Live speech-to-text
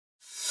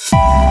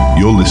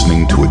You're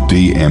listening to a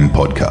DM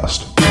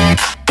podcast.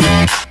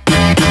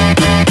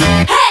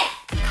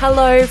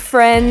 Hello,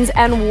 friends,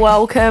 and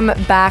welcome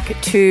back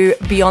to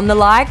Beyond the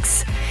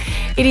Likes.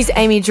 It is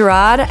Amy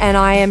Gerard, and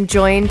I am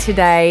joined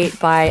today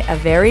by a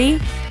very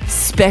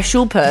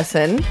special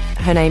person.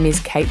 Her name is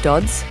Kate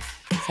Dodds.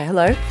 Say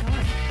hello.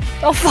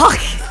 Oh, fuck.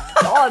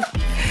 Dodd.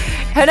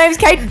 Her name's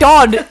Kate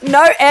Dodd.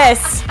 No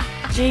S.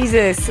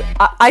 Jesus.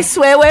 I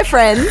swear we're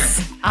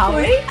friends. Are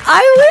we?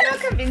 I'm not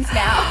convinced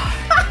now.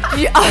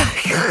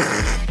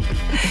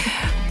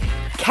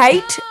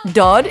 Kate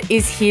Dodd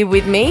is here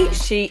with me.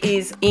 She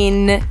is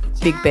in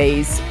Big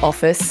B's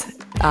office,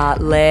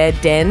 Lair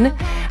Den,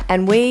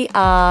 and we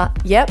are,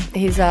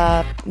 his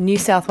New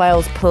South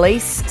Wales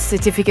Police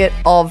Certificate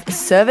of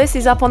Service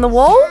is up on the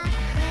wall,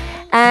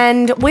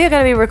 and we are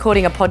going to be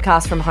recording a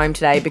podcast from home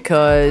today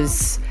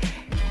because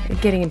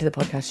getting into the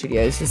podcast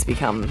studio has just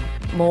become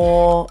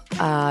more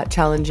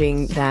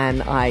challenging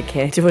than I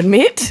care to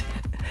admit.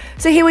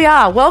 So here we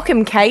are.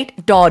 Welcome,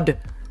 Kate Dodd.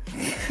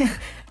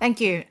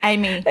 Thank you,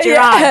 Amy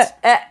Gerard.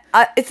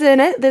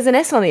 There's an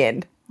S on the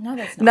end. No,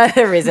 that's not.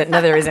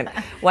 No, there isn't.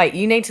 Wait,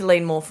 you need to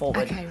lean more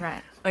forward. Okay,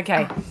 right.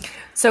 Okay.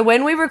 So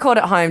when we record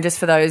at home, just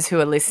for those who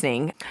are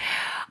listening,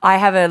 I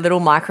have a little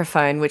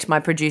microphone which my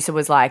producer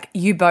was like,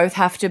 you both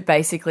have to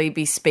basically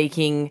be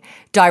speaking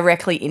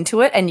directly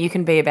into it and you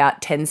can be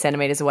about 10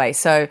 centimetres away.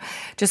 So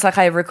just like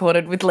I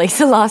recorded with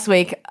Lisa last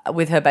week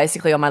with her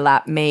basically on my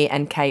lap, me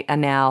and Kate are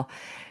now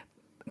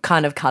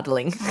kind of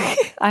cuddling.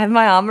 I have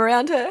my arm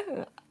around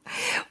her.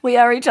 We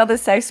are each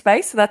other's safe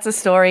space. So that's a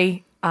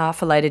story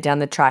for later down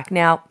the track.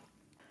 Now,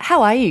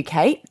 how are you,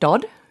 Kate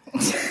Dodd?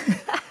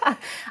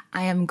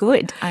 I am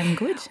good. I'm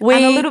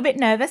a little bit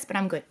nervous, but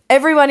I'm good.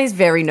 Everyone is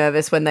very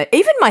nervous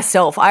even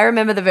myself. I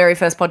remember the very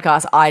first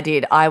podcast I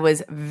did. I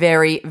was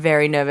very,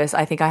 very nervous.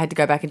 I think I had to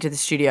go back into the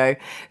studio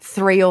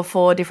 3 or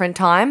 4 different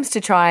times to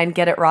try and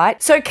get it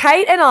right. So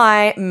Kate and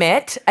I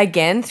met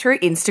again through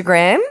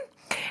Instagram.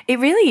 It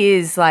really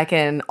is like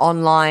an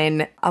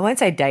online, I won't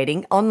say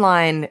dating,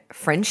 online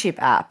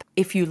friendship app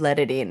if you let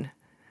it in,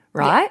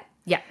 right?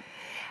 Yeah.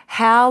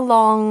 How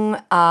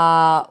long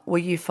were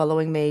you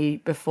following me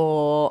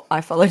before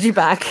I followed you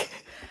back?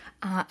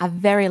 A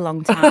very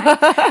long time.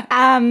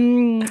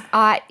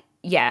 I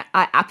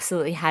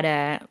absolutely had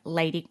a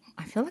lady.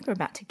 I feel like we're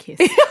about to kiss.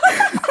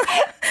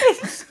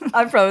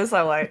 I promise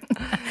I won't.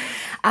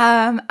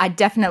 I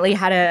definitely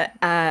had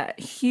a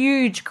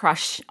huge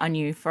crush on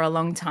you for a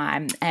long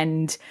time.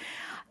 And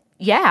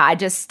yeah,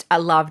 I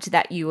loved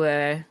that you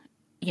were,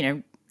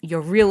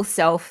 your real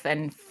self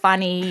and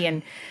funny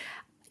and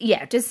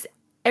just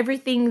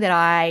everything that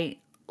I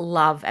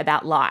love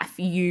about life,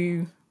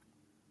 you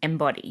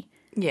embody.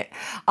 Yeah,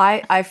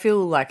 I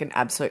feel like an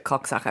absolute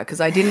cocksucker because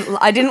I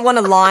didn't want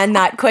to line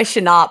that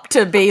question up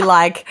to be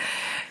like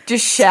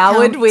just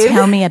showered with.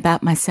 Tell me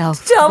about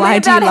myself. Tell Why me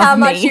do you about love how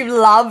me? much you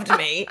loved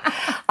me.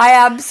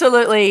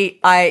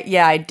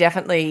 I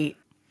definitely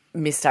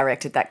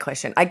misdirected that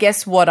question. I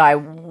guess what I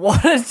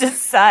wanted to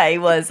say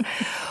was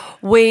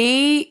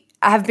we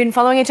have been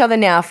following each other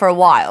now for a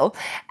while,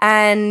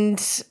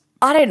 and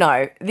I don't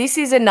know, this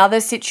is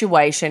another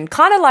situation,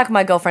 kind of like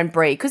my girlfriend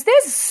Brie, because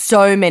there's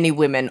so many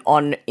women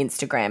on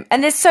Instagram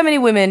and there's so many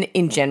women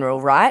in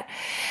general, right?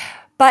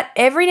 But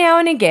every now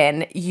and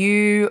again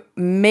you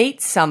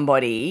meet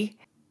somebody.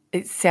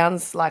 It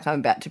sounds like I'm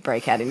about to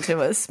break out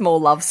into a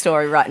small love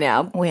story right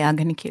now. We are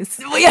going to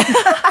kiss.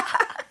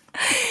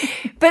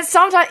 But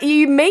sometimes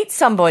you meet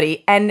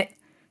somebody and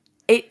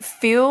it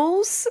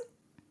feels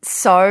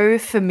so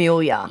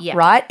familiar,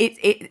 right?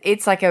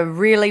 It's like a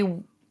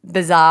really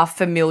bizarre,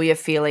 familiar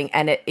feeling,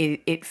 and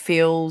it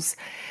feels,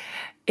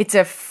 it's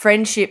a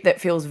friendship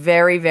that feels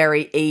very,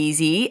 very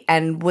easy.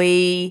 And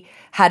we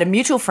had a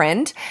mutual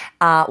friend,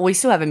 we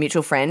still have a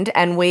mutual friend,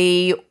 and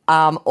we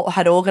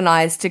had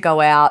organised to go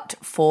out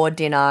for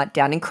dinner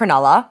down in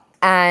Cronulla,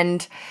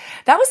 and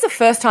that was the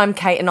first time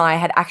Kate and I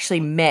had actually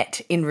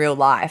met in real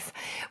life.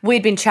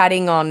 We'd been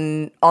chatting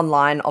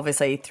online,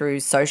 obviously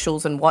through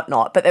socials and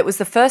whatnot, but it was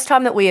the first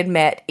time that we had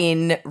met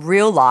in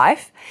real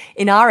life,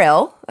 in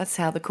RL, that's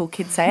how the cool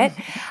kids say it,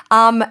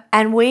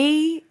 and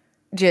we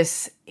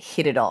just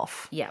hit it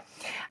off. Yeah.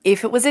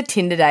 If it was a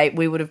Tinder date,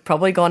 we would have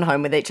probably gone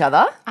home with each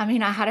other. I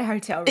mean, I had a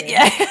hotel room.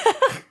 Yeah.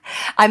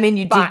 I mean,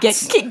 you did get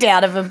kicked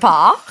out of a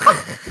bar.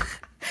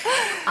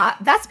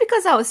 That's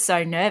because I was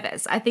so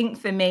nervous. I think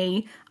for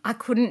me, I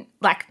couldn't,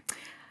 not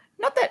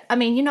that, I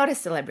mean, you're not a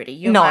celebrity.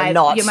 You're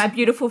my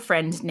beautiful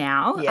friend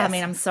now. Yes. I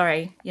mean, I'm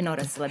sorry, you're not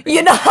a celebrity.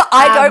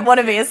 I don't want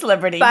to be a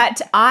celebrity.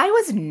 But I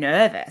was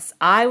nervous.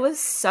 I was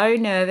so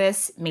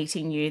nervous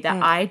meeting you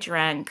that I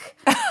drank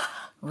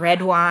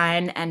red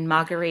wine and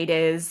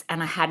margaritas,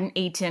 and I hadn't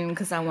eaten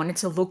because I wanted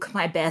to look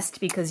my best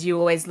because you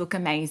always look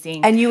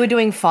amazing. And you were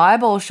doing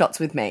fireball shots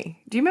with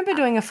me. Do you remember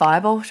doing a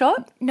fireball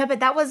shot? No,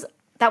 but that was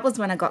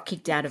when I got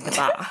kicked out of the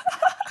bar.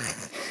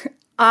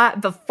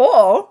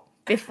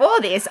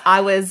 Before this,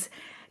 I was,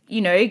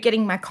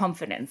 getting my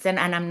confidence. And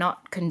I'm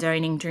not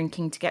condoning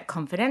drinking to get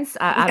confidence.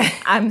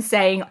 I'm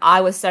saying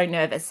I was so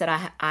nervous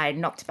that I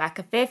knocked back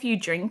a fair few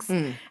drinks.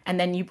 And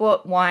then you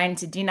brought wine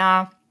to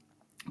dinner.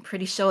 I'm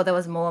pretty sure there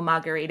was more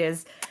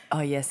margaritas.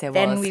 Oh, yes, there was.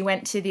 Then we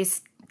went to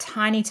this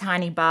tiny,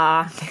 tiny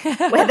bar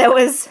where there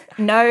was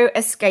no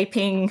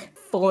escaping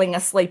falling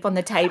asleep on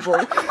the table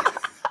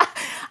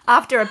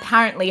after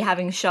apparently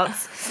having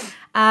shots.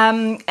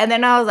 And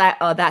then I was like,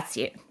 oh, that's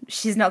it.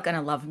 She's not going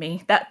to love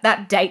me.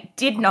 That date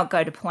did not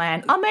go to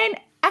plan. I mean,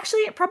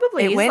 actually, it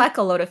probably is like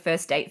a lot of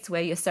first dates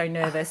where you're so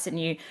nervous and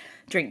you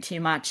drink too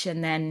much,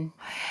 and then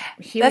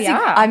here we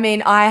are. I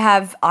mean, I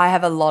have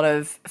a lot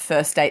of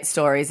first date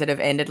stories that have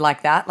ended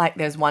like that. Like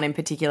there's one in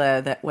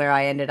particular where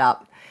I ended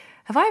up.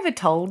 Have I ever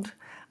told?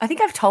 I think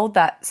I've told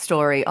that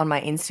story on my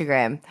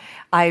Instagram.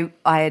 I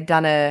had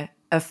done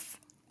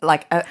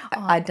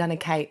I'd done a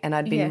Kate, and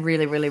I'd been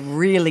really, really,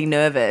 really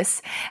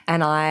nervous,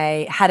 and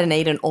I hadn't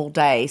eaten all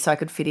day, so I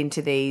could fit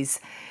into these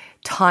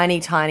tiny,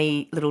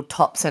 tiny little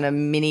tops and a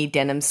mini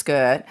denim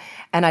skirt,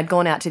 and I'd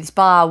gone out to this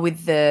bar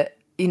with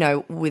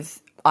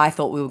I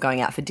thought we were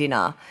going out for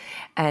dinner,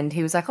 and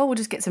he was like, oh, we'll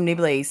just get some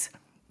nibblies.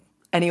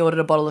 And he ordered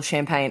a bottle of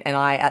champagne, and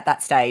I, at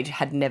that stage,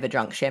 had never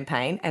drunk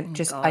champagne, and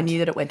I knew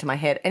that it went to my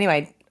head.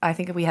 Anyway, I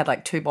think we had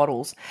like 2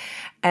 bottles,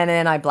 and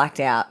then I blacked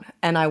out,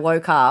 and I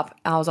woke up.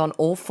 I was on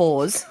all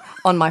fours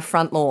on my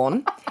front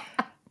lawn,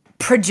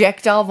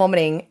 projectile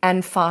vomiting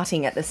and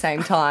farting at the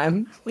same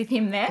time. With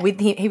him there? With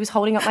him, he was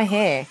holding up my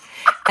hair,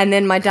 and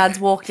then my dad's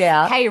walked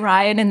out. Hey,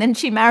 Ryan, and then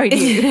she married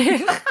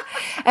you.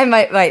 And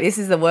wait, this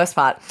is the worst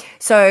part.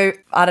 So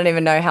I don't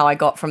even know how I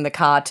got from the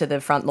car to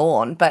the front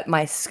lawn, but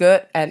my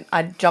skirt, and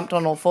I jumped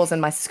on all fours,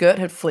 and my skirt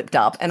had flipped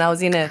up, and I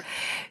was in a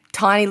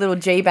tiny little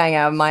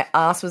G-banger. My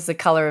ass was the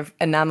colour of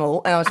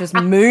enamel, and I was just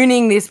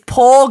mooning this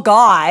poor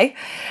guy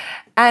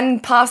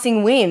and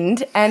passing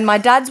wind, and my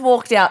dad's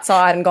walked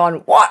outside and gone,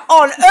 what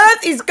on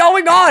earth is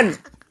going on?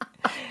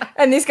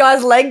 And this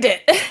guy's legged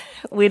it.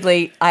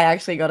 Weirdly, I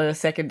actually got a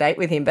second date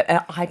with him, but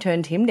I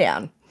turned him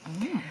down.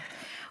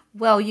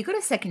 Well, you got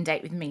a second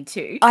date with me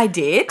too. I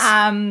did.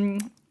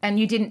 And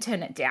you didn't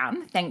turn it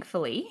down,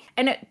 thankfully.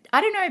 And I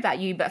don't know about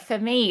you, but for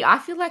me, I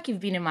feel like you've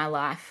been in my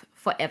life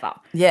forever.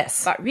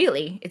 Yes. But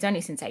really, it's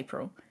only since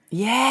April.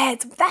 Yeah,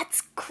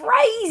 that's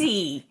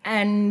crazy.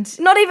 And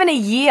not even a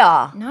year.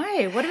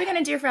 No. What are we going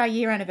to do for our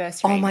year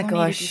anniversary? Oh my gosh.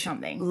 gosh. Need to do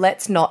something.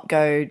 Let's not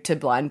go to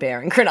Blind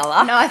Bear and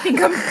Cronulla. No, I think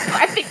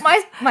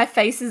my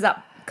face is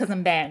up because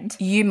I'm banned.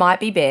 You might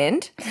be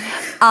banned.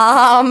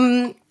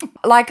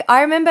 Like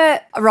I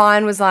remember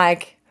Ryan was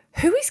like,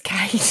 who is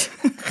Kate?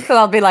 Because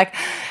I'll be like,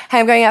 hey,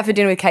 I'm going out for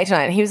dinner with Kate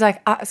tonight. And he was like,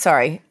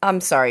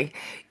 I'm sorry.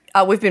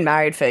 We've been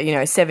married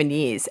for, 7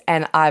 years,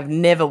 and I've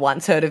never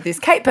once heard of this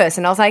Kate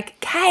person. I was like,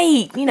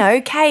 Kate,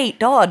 Kate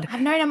Dodd.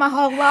 I've known her my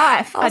whole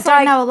life. I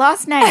don't know her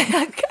last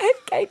name.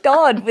 Kate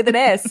Dodd with an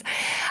S.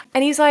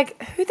 And he's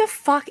like, who the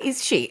fuck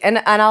is she? And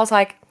I was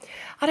like,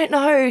 I don't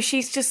know.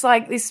 She's just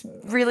like this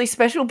really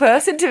special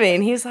person to me.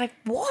 And he was like,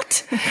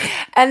 what?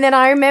 And then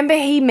I remember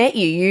he met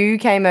you. You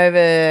came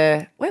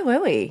over. Where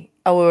were we?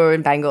 Oh, we were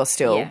in Bangor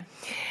still. Yeah.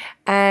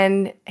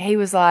 And he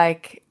was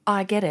like,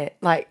 I get it.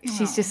 Like,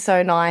 she's just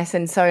so nice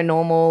and so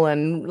normal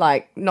and,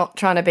 like, not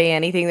trying to be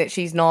anything that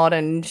she's not.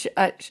 And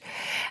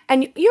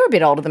you're a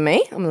bit older than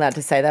me. I'm allowed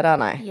to say that,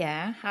 aren't I?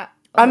 Yeah.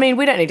 I mean,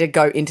 we don't need to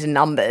go into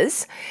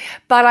numbers.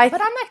 But I'm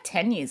like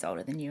 10 years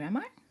older than you, am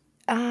I?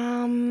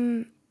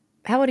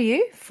 How old are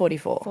you?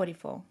 44.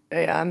 44.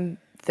 Yeah, I'm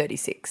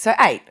 36. So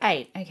 8.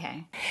 8,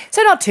 okay.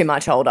 So not too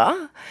much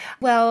older.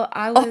 Well,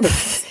 I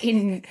was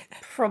in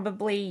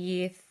probably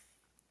year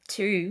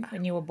 2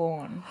 when you were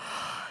born.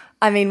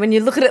 I mean, when you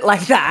look at it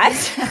like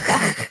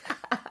that.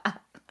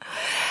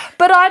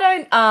 But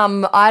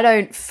I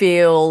don't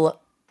feel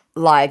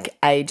like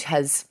age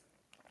has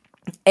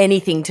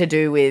anything to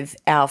do with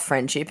our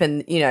friendship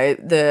and,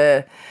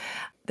 the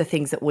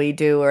things that we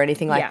do or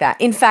anything like that.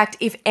 In fact,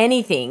 if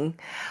anything,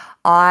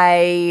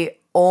 I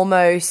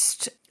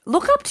almost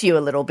look up to you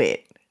a little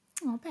bit.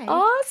 Oh, babe.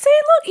 Oh, see,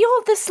 look,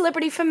 you're the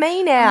celebrity for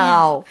me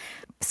now.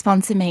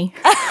 Sponsor me.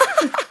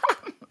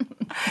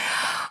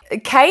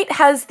 Kate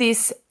has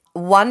this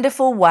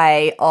wonderful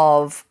way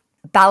of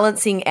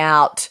balancing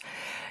out,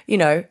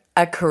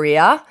 a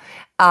career,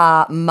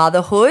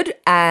 motherhood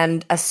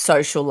and a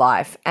social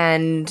life.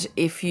 And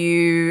if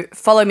you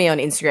follow me on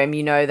Instagram,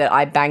 you know that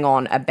I bang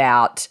on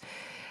about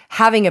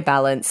having a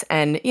balance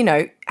and,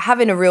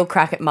 having a real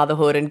crack at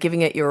motherhood and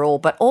giving it your all,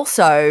 but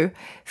also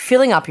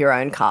filling up your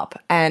own cup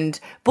and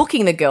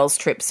booking the girls'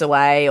 trips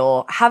away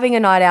or having a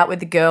night out with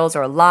the girls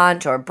or a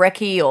lunch or a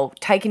brekkie or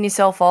taking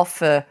yourself off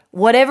for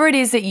whatever it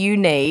is that you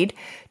need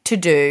to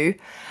do.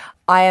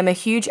 I am a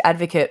huge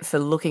advocate for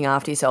looking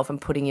after yourself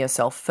and putting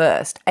yourself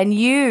first. And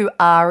you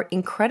are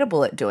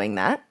incredible at doing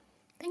that.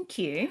 Thank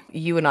you.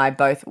 You and I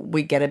both,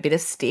 we get a bit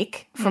of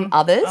stick from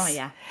others. Oh,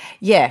 yeah.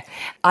 Yeah.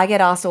 I get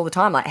asked all the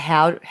time, like,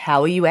 how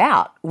are you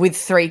out with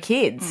 3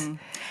 kids?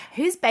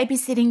 Who's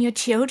babysitting your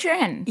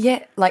children?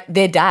 Yeah, like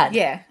their dad.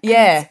 Yeah.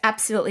 Yeah. It's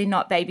absolutely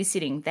not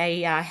babysitting.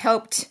 They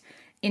helped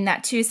in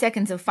that 2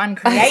 seconds of fun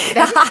create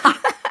them.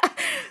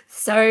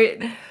 So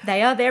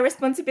they are their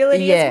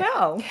responsibility as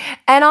well.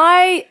 And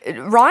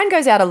Ryan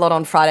goes out a lot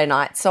on Friday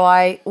night, so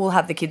I will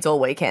have the kids all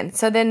weekend.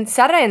 So then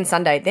Saturday and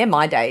Sunday, they're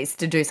my days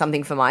to do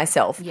something for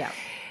myself. Yeah.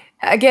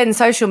 Again,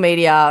 social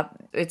media,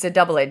 it's a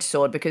double-edged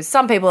sword because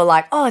some people are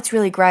like, oh, it's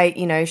really great,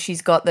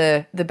 she's got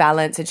the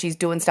balance and she's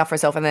doing stuff for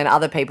herself. And then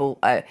other people,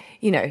 they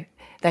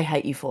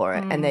hate you for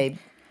it and they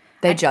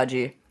judge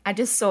you. I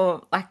just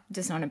saw,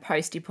 just on a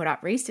post you put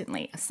up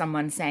recently,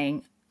 someone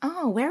saying,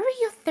 oh, where are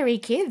your 3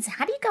 kids?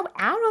 How do you go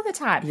out all the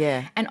time?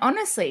 Yeah. And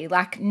honestly,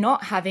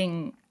 not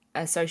having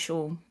a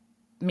social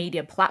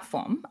media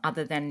platform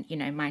other than,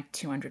 my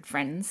 200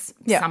 friends,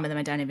 some of them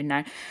I don't even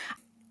know,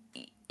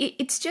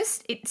 it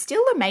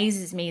still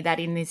amazes me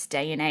that in this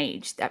day and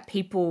age that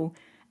people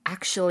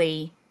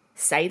actually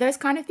say those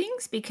kind of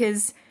things,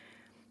 because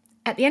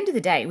at the end of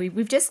the day,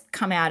 we've just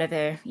come out of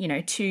a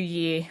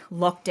 2-year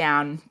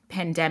lockdown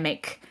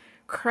pandemic,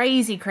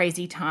 crazy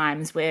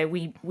times where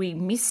we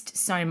missed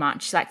so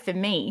much. Like for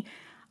me,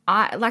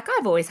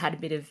 I've always had a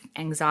bit of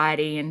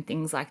anxiety and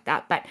things like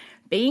that, but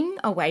being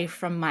away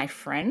from my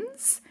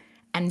friends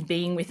and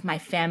being with my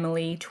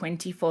family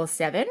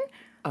 24/7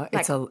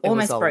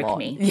 almost broke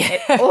me. Yeah.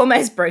 It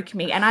almost broke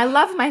me. And I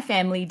love my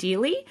family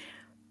dearly,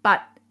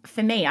 but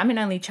for me, I'm an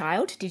only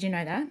child. Did you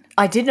know that?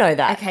 I did know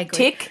that. Okay, good.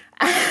 Tick.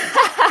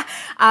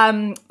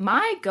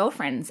 My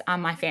girlfriends are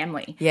my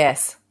family.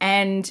 Yes.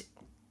 And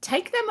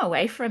take them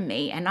away from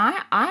me and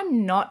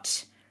I'm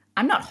not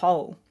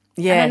whole.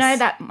 Yes. And I know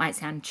that might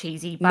sound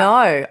cheesy, but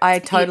no, I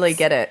totally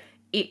get it.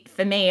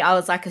 For me, I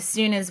was like, as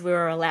soon as we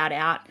were allowed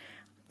out,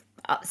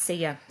 see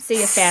ya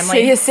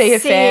family. See ya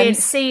fam.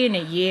 See you in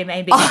a year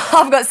maybe.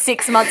 I've got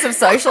 6 months of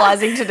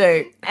socializing to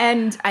do.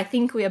 And I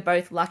think we are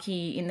both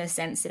lucky in the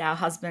sense that our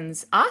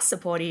husbands are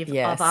supportive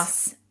of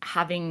us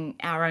having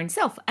our own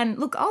self. And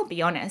look, I'll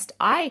be honest,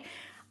 I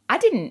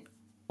didn't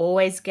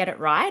always get it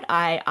right.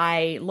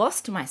 I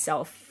lost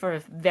myself for a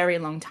very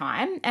long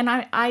time, and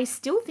I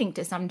still think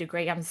to some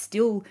degree I'm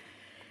still,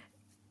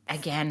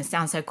 again, it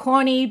sounds so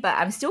corny, but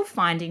I'm still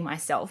finding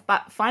myself,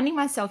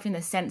 in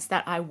the sense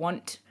that I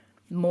want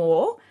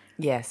more.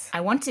 Yes.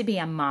 I want to be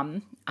a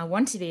mum. I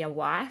want to be a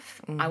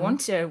wife. I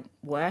want to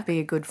work. Be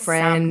a good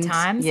friend.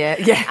 Sometimes.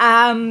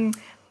 Yeah.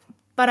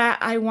 But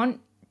I want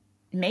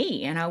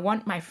me, and I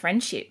want my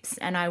friendships,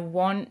 and I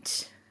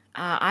want...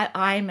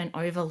 I'm an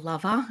over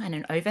lover and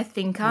an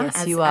overthinker.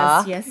 Yes, you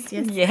are.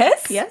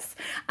 Yes.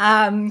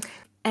 And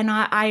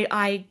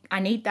I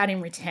need that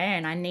in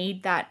return. I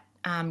need that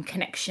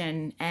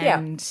connection.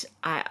 And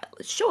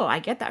I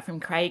get that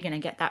from Craig and I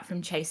get that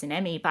from Chase and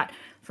Emmy, but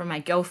from my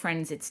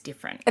girlfriends, it's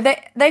different.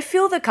 They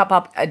fill the cup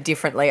up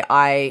differently.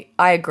 I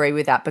agree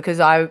with that because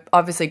I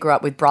obviously grew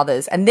up with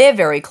brothers and they're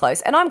very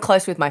close and I'm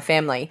close with my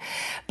family.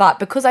 But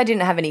because I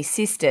didn't have any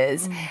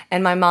sisters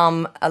and my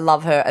mum, I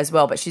love her as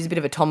well, but she's a bit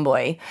of a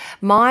tomboy,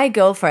 my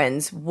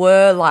girlfriends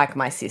were like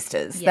my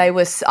sisters. Yeah.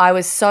 I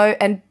was so,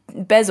 and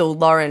Bezel,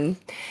 Lauren,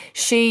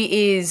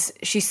 she's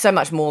so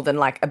much more than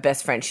like a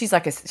best friend. She's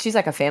like a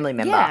family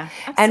member. Yeah,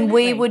 absolutely. And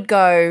we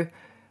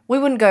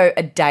wouldn't go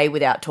a day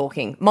without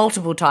talking,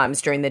 multiple times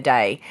during the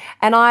day.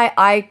 And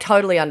I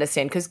totally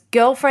understand because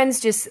girlfriends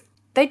just,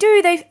 they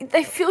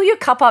fill your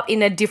cup up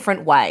in a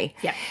different way.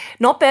 Yeah.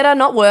 Not better,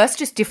 not worse,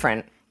 just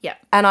different. Yeah.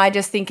 And I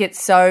just think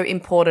it's so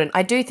important.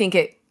 I think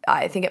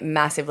it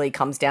massively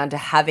comes down to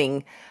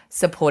having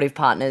supportive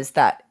partners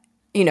that,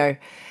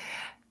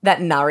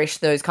 that nourish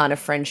those kind of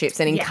friendships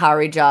and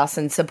encourage us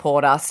and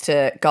support us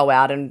to go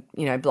out and,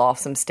 blow off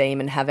some steam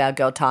and have our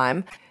girl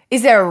time.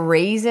 Is there a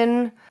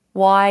reason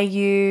why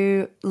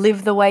you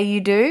live the way you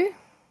do?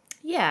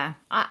 Yeah.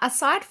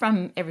 Aside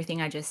from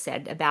everything I just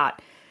said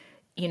about,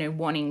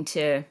 wanting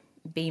to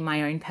be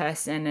my own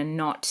person and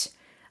not,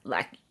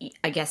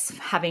 I guess,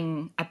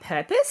 having a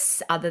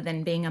purpose other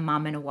than being a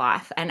mum and a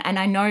wife. And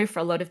I know for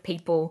a lot of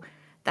people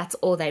that's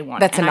all they want.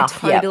 That's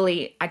enough.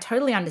 I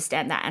totally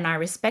understand that and I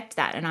respect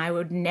that. And I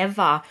would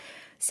never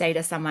say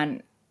to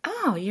someone,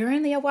 oh, you're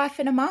only a wife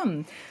and a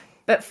mum.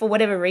 But for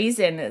whatever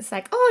reason, it's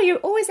like, oh, you're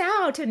always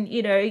out and,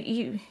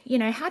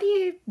 how do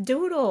you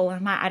do it all? And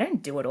I'm like, I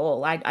don't do it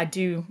all. I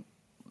do,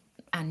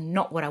 and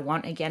not what I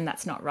want. Again,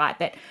 that's not right.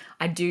 But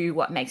I do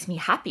what makes me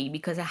happy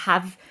because I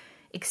have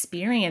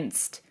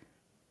experienced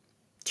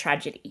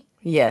tragedy.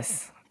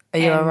 Yes. Are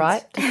you all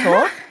right to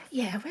talk?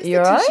 Yeah. Where's the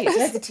tissues?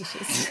 Where's the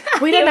tissues?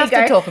 We don't have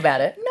to talk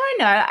about it.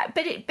 No.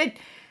 But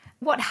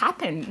what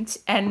happened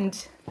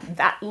and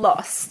that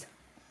loss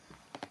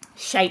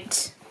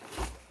shaped,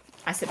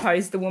 I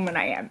suppose, the woman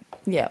I am.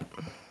 Yeah.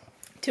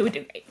 To a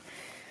degree.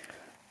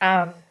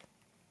 You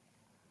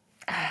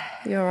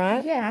all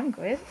right? Yeah, I'm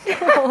good.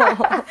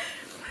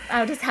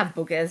 I'll just have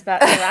boogers,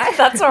 but all right.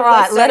 That's all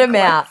right. Let them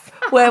out.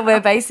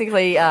 We're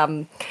basically,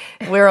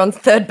 we're on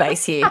third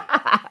base here.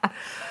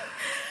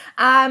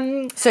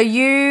 So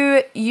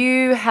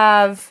you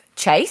have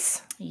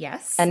Chase.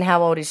 Yes. And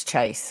how old is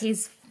Chase?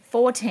 He's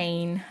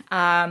 14.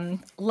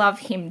 Love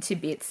him to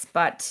bits,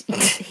 but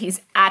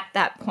he's at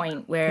that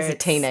point where he's a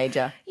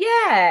teenager.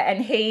 Yeah,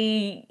 and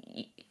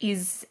he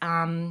is,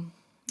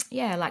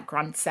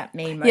 grunts at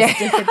me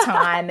most of the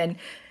time, and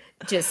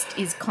just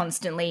is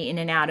constantly in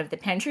and out of the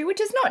pantry, which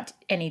is not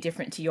any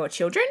different to your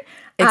children.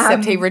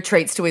 Except he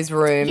retreats to his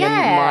room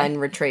yeah. and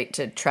mine retreat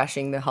to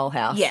trashing the whole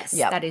house. Yes,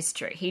 that is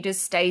true. He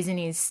just stays in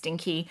his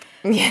stinky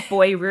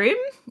boy room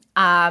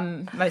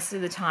most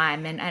of the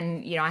time.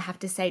 And, you know, I have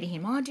to say to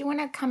him, oh, do you want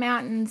to come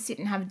out and sit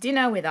and have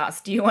dinner with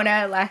us? Do you want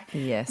to, like,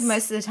 Yes.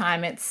 Most of the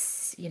time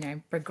it's, you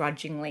know,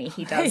 begrudgingly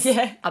he does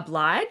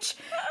oblige.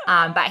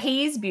 But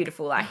he is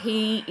beautiful. Like,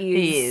 he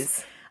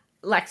is.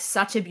 Like,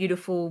 such a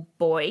beautiful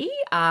boy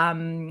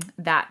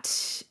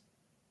that,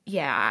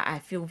 yeah, I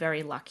feel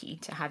very lucky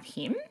to have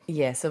him.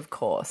 Yes, of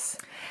course.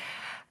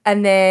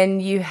 And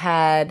then you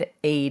had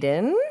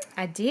Eden.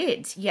 I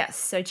did, yes.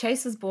 So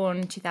Chase was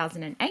born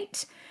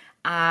 2008.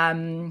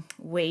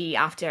 We,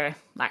 after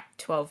like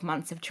 12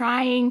 months of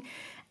trying,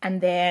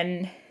 and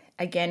then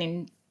again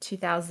in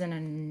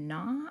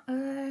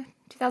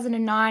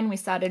 2009, we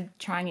started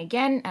trying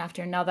again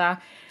after another,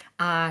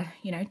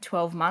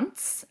 12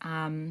 months.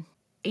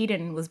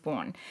 Eden was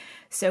born.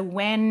 So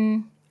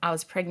when I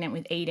was pregnant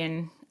with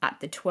Eden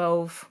at the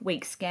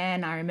 12-week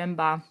scan, I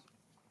remember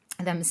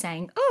them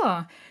saying,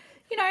 oh,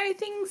 you know,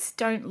 things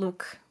don't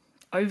look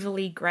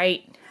overly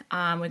great.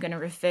 We're going to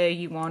refer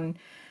you on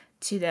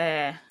to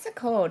what's it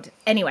called?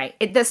 Anyway,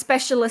 the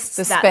specialists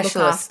that look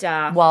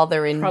after while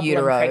they're in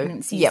utero.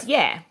 Pregnancies. Yep.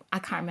 Yeah, I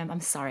can't remember. I'm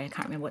sorry, I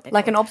can't remember what they're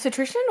like called. an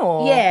obstetrician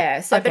or?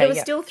 Yeah, so, but it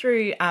was still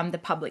through the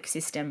public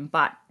system,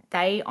 but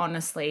they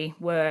honestly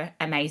were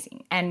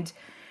amazing. And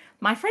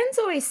my friends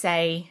always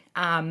say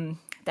that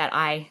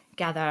I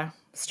gather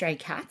stray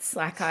cats,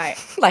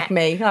 like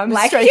me. I'm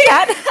like a stray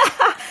cat.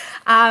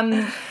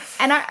 And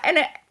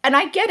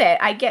I get it.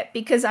 I get,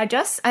 because I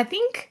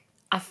think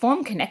I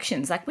form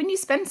connections. Like, when you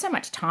spend so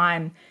much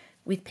time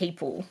with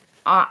people,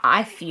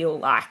 I feel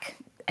like,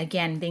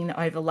 again, being the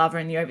overlover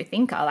and the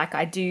overthinker, like,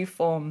 I do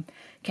form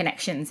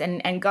connections.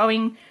 And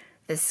going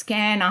the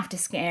scan after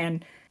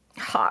scan,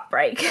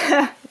 heartbreak,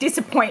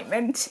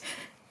 disappointment.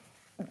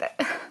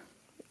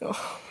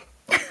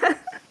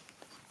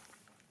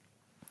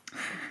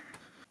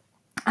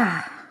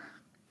 Are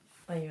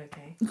you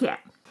okay? Yeah.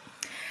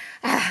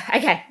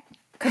 Okay.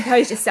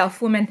 Compose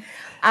yourself, woman.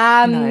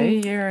 No,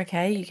 you're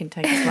okay. You can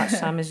take as much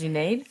time as you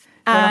need.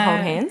 Want to hold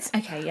hands?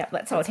 Okay, yeah,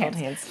 let's hold hands.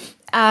 hands.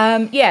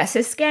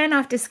 So scan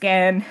after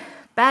scan,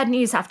 bad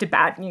news after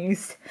bad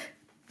news,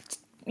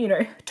 you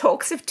know,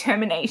 talks of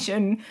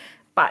termination,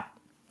 but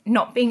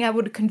not being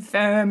able to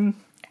confirm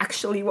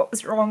actually what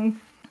was wrong.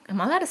 Am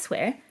I allowed to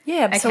swear?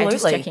 Yeah, absolutely. Okay,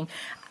 just checking.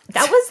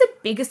 That was the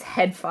biggest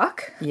head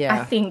fuck,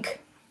 I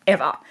think,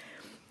 ever.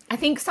 I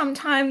think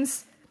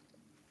sometimes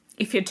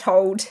if you're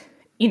told,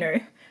 you know,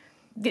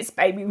 this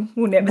baby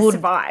will never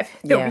survive,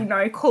 there'll be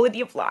no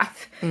quality of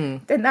life,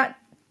 then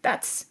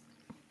that's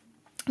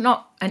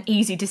not an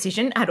easy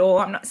decision at all.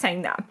 I'm not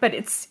saying that, but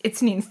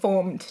it's an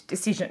informed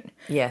decision.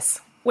 Yes.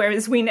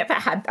 Whereas we never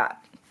had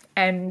that.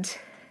 And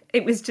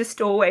it was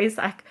just always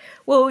like,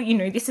 well, you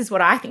know, this is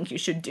what I think you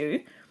should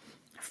do,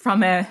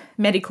 from a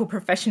medical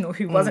professional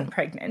who wasn't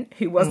pregnant,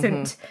 who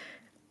wasn't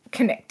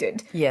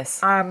connected.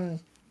 Yes.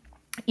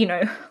 You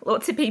know,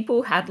 lots of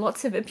people had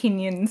lots of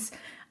opinions,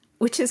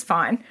 which is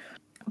fine.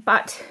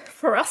 But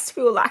for us,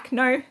 we were like,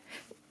 no,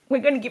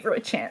 we're going to give her a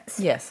chance.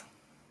 Yes.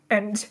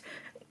 And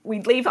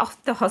we'd leave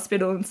off the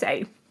hospital and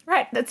say,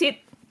 right, that's it.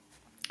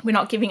 We're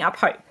not giving up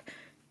hope.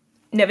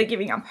 Never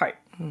giving up hope.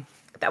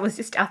 That was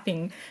just our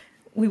thing.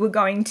 We were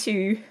going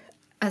to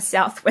a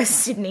Southwest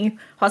Sydney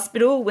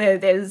hospital where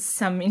there's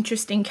some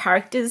interesting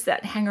characters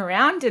that hang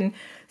around, and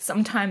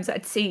sometimes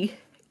I'd see,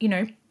 you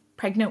know,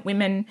 pregnant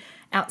women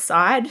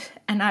outside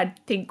and I'd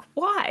think,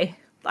 why?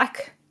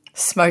 Like,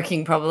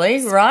 smoking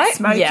probably, right?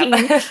 Smoking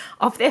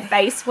off their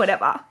face,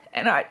 whatever.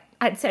 And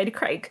I'd say to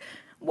Craig,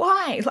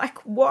 why? Like,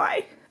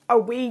 why are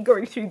we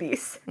going through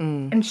this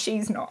and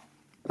she's not?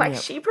 Like,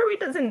 she probably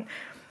doesn't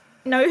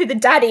know who the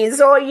dad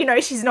is, or, you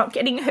know, she's not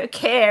getting her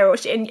care, or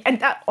and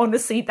that,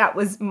 honestly, that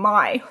was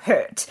my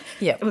hurt.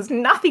 Yeah. It was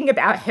nothing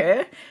about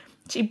her.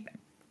 She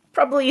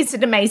probably is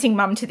an amazing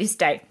mum to this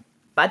day,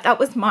 but that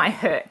was my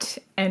hurt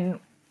and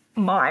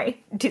my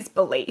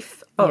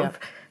disbelief of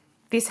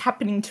this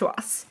happening to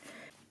us.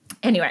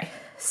 Anyway,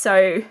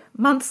 so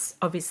months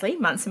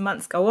and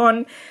months go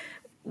on.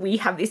 We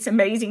have this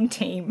amazing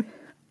team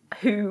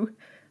who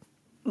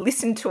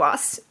listen to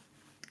us,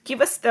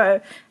 give us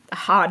the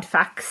hard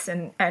facts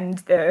and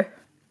the,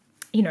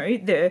 you know,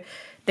 the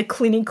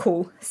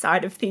clinical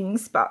side of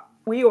things, but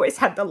we always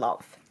had the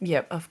love.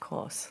 Yep, of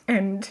course.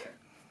 And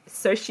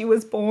so she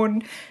was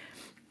born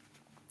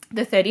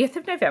the 30th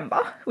of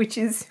November, which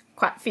is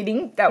quite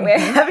fitting that we're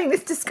having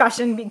this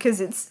discussion,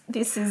 because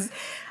this is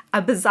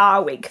a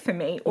bizarre week for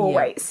me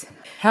always.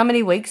 Yep. How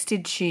many weeks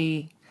did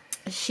she?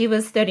 She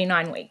was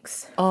 39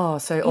 weeks. Oh,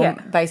 so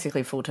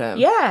basically full term.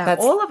 Yeah,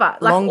 that's all of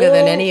it. Like, longer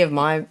than any of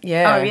my,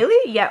 Oh,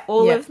 really? Yeah,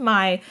 all of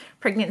my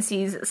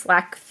pregnancies, it's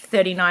like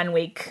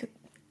 39-week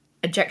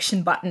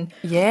ejection button.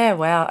 Yeah,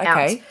 wow,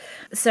 okay.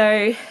 Out.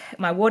 So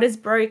my waters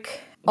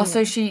broke Oh,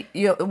 so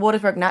your waters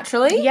broke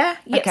naturally? Yeah.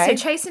 Okay. So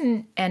Chase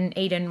and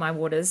Eden, my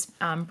waters,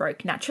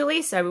 broke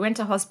naturally. So we went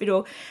to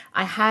hospital.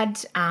 I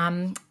had,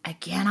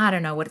 again, I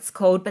don't know what it's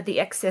called, but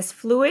the excess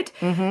fluid.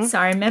 Mm-hmm. So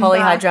I remember...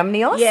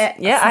 Polyhydramnios?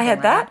 Yeah, I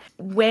had that.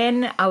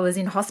 When I was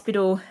in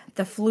hospital,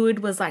 the fluid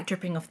was like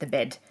dripping off the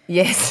bed.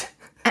 Yes.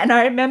 And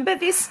I remember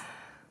this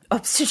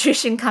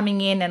obstetrician coming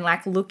in and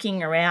like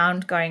looking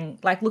around,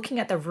 looking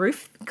at the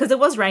roof because it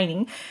was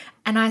raining.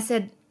 And I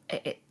said...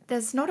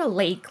 there's not a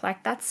leak,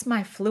 like that's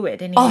my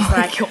fluid. And he was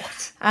like, God.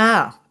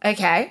 Oh,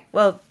 okay,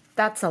 well,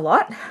 that's a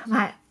lot. I'm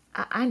like,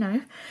 I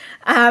know.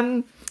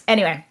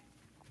 Anyway,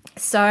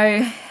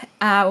 so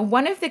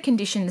one of the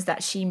conditions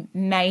that she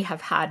may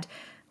have had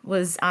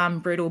was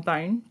brittle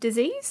bone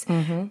disease.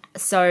 Mm-hmm.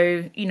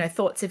 So,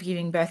 thoughts of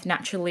giving birth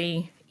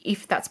naturally,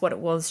 if that's what it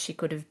was, she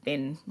could have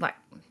been like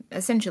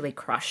essentially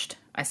crushed,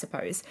 I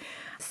suppose.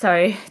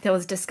 So there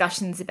was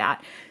discussions about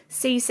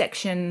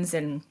C-sections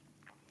and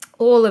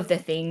all of the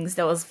things.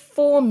 There was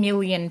 4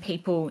 million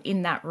people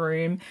in that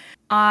room.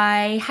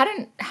 I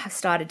hadn't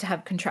started to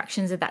have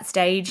contractions at that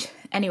stage.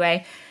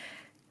 Anyway,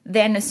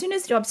 then as soon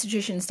as the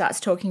obstetrician starts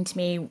talking to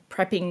me,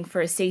 prepping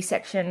for a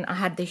C-section, I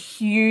had the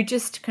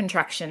hugest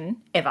contraction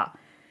ever.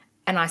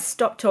 And I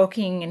stopped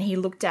talking and he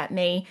looked at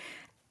me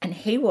and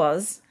he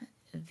was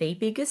the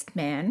biggest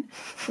man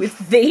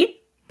with the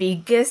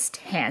biggest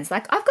hands.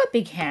 Like, I've got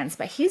big hands,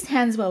 but his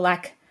hands were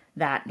like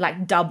that,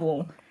 like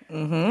double.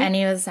 Mm-hmm. And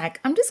he was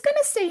like, I'm just going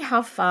to see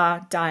how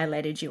far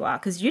dilated you are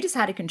because you just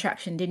had a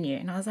contraction, didn't you?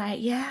 And I was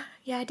like, yeah,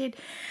 I did.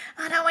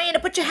 I don't want you to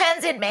put your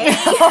hands in me.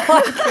 Oh,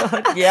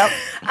 my God. Yep.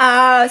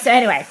 So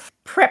anyway,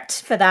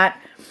 prepped for that.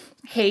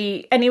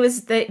 He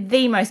was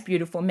the most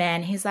beautiful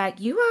man. He's like,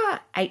 you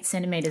are 8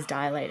 centimeters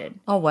dilated.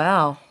 Oh,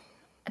 wow.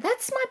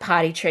 That's my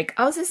party trick.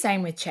 I was the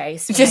same with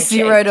Chase. Just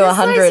 0 to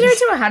 100. Like 0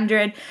 to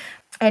 100.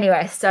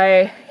 Anyway,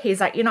 so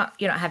he's like, you're not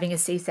having a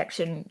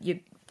C-section. You're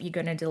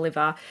going to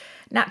deliver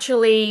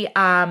naturally.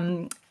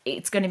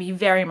 It's going to be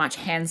very much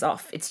hands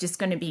off. It's just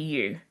going to be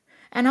you.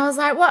 And I was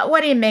like,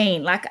 what do you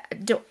mean?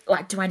 Do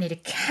I need to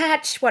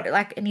catch what,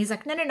 and he's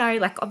like, no.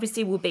 Like,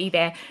 obviously we'll be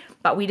there,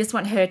 but we just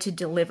want her to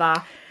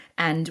deliver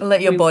and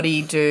let your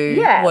body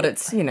do what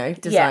it's,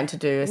 designed to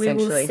do essentially.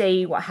 We will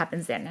see what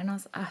happens then. And I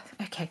was,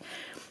 okay.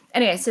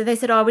 Anyway, so they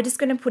said, we're just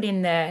going to put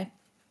in the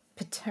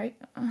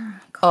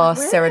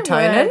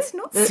serotonin. It's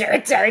not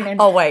serotonin.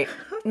 Oh, wait.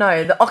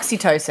 No, the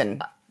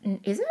oxytocin.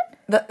 Is it?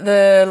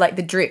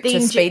 The drip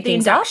to speed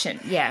things up?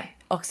 Yeah.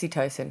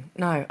 Oxytocin.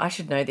 No, I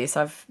should know this.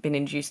 I've been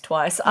induced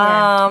twice.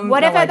 Yeah.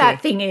 Whatever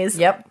that thing is.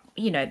 Yep.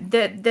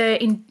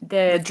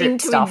 The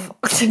drip stuff.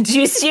 To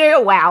induce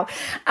you. Wow.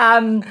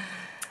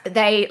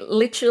 They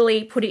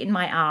literally put it in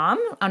my arm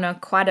on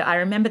I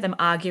remember them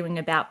arguing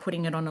about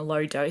putting it on a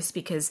low dose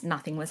because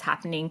nothing was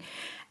happening.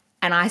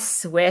 And I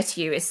swear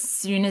to you, as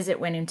soon as it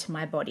went into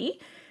my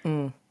body,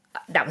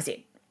 that was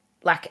it.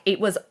 Like, it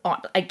was,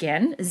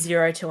 again,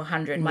 0 to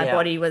 100. My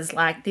body was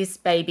like, this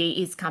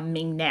baby is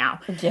coming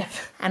now. Yeah.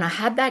 And I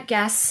had that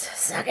gas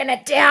sucking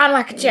it down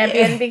like a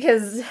champion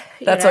because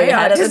that's all you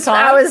had at the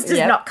time. I was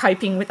just not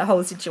coping with the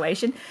whole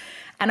situation.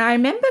 And I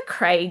remember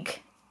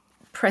Craig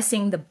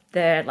pressing the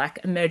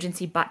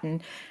emergency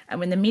button. And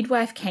when the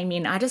midwife came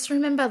in, I just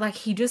remember,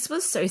 he just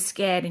was so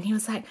scared. And he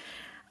was like,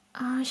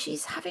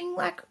 she's having,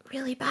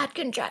 really bad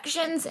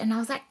contractions. And I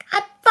was like,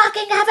 I'm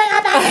fucking having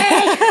a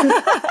baby!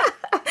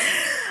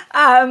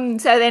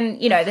 So then,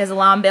 there's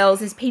alarm bells.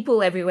 There's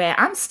people everywhere.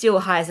 I'm still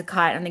high as a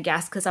kite on the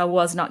gas because I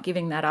was not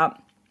giving that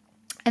up.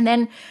 And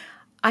then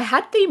I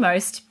had the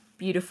most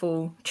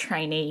beautiful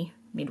trainee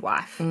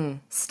midwife,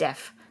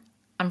 Steph.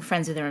 I'm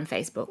friends with her on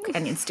Facebook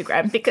and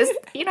Instagram because,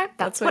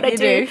 that's what I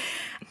do.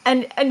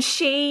 And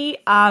she...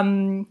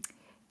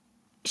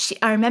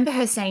 I remember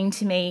her saying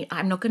to me,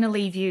 I'm not going to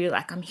leave you.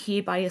 I'm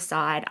here by your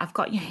side. I've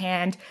got your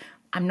hand.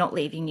 I'm not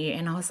leaving you.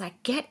 And I was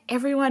like, get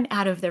everyone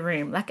out of the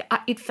room.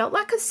 It felt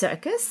like a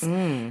circus.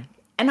 And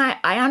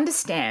I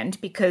understand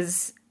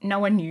because no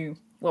one knew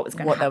what was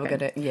going to happen. What they were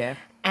going to, yeah.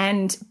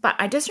 But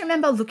I just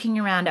remember looking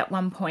around at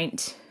one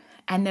point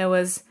and there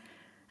was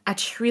 1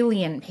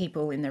 trillion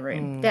people in the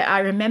room. I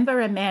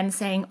remember a man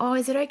saying,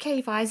 is it okay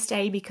if I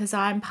stay because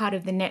I'm part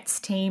of the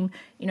NETS team,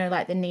 the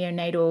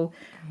neonatal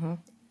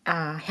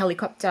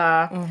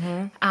helicopter.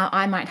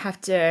 I might have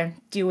to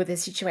deal with a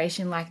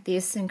situation like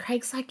this. And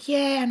Craig's like,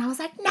 yeah. And I was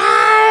like, no!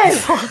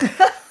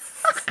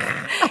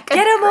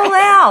 Get them all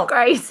out.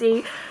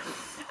 Crazy.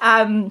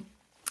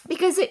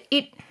 Because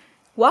it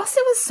whilst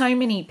there was so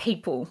many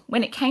people,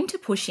 when it came to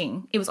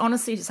pushing, it was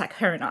honestly just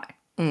her and I.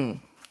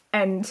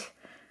 And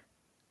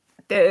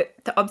the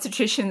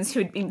obstetricians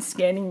who had been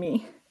scanning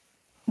me,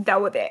 they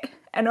were there.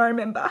 And I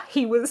remember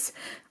he was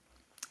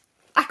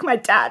like my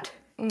dad.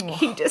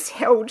 He just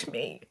held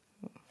me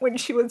when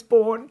she was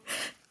born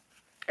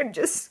and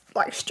just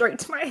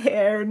stroked my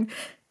hair and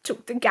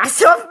took the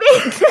gas off me.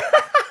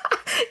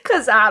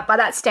 Because by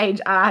that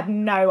stage, I had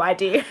no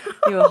idea.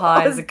 You were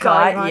high as a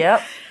kite,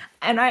 yep.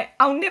 And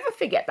I'll never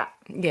forget that.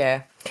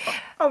 Yeah.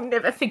 I'll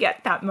never forget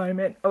that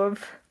moment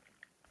of...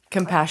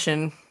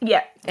 compassion.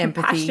 Yeah.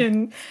 Empathy.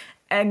 Compassion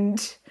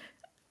and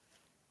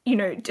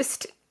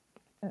just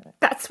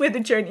that's where the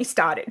journey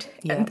started.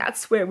 Yeah. And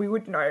that's where we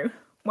would know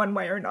one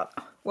way or another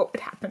what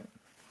would happen.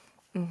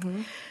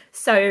 Mm-hmm.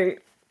 So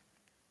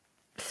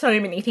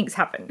many things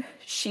happened.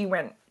 She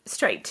went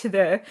straight to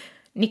the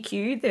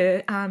NICU,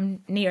 the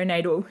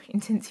neonatal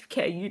intensive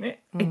care unit.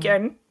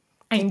 Again,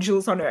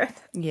 angels on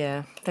earth.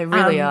 Yeah, they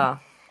really are.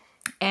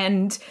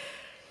 And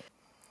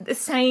the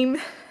same,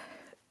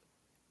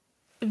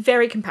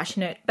 very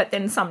compassionate, but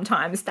then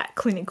sometimes that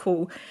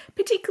clinical,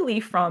 particularly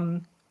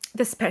from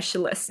the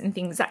specialists and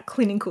things, that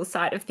clinical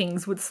side of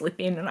things would slip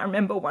in. And I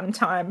remember one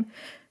time,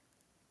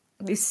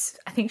 I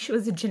think she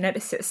was a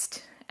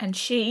geneticist, and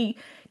she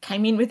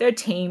came in with her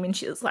team and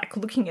she was like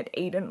looking at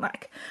Eden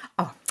like,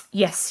 oh,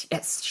 yes,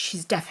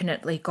 she's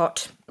definitely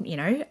got,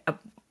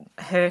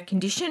 her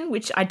condition,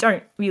 which I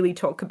don't really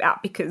talk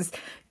about because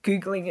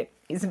Googling it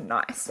isn't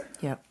nice.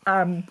 Yep.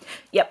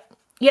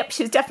 Yep,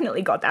 she's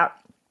definitely got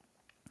that.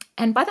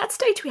 And by that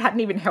stage, we hadn't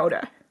even held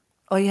her.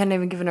 Oh, you hadn't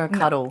even given her a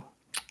cuddle.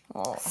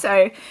 Oh.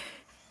 So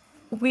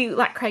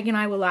Craig and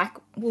I were like,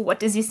 well, what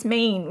does this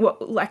mean?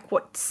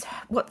 What's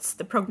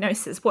the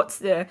prognosis?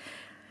 What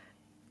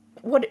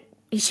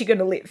is she going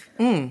to live?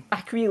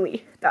 Like,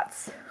 really,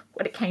 that's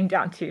what it came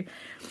down to.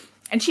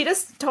 And she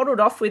just toddled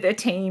off with her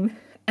team,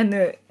 and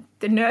the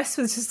nurse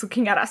was just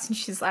looking at us and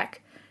she's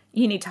like,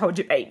 you need to hold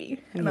your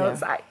baby. And I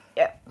was like,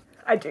 yeah,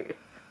 I do.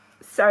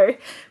 So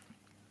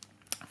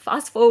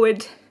fast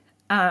forward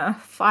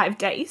 5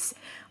 days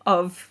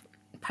of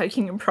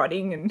poking and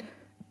prodding and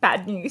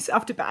bad news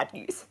after bad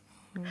news.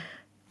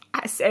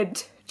 I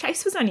said,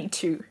 Chase was only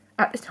 2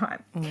 at the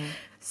time.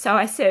 So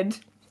I said,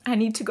 I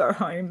need to go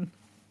home.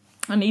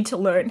 I need to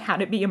learn how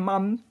to be a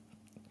mum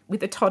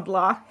with a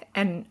toddler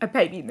and a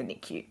baby in the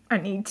NICU. I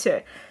need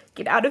to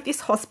get out of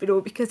this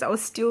hospital because I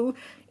was still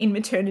in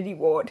maternity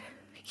ward,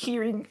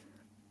 hearing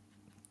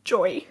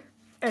joy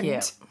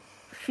and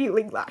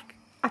feeling like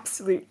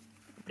absolute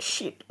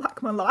shit,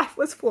 like my life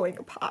was falling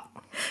apart.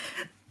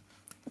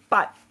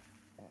 But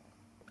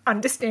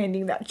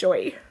understanding that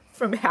joy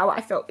from how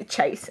I felt with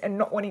Chase and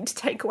not wanting to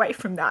take away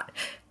from that,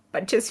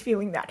 but just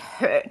feeling that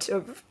hurt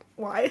of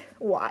why?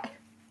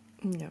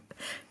 Yep.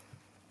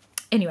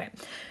 Anyway,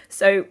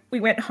 so we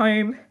went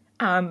home.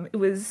 It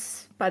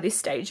was, by this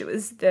stage, it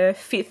was the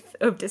 5th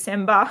of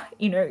December.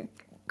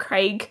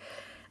 Craig,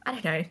 I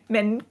don't know,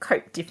 men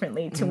cope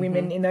differently to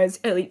women in those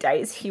early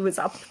days. He was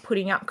up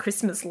putting up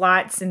Christmas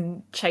lights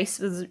and Chase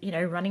was,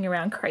 running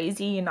around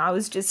crazy, and I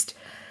was just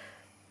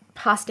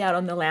passed out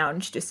on the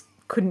lounge, just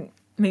couldn't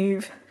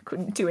move,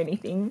 couldn't do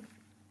anything.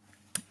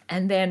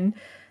 And then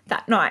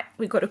that night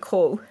we got a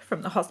call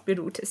from the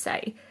hospital to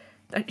say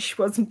that she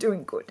wasn't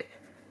doing good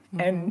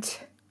and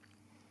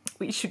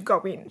we should go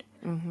in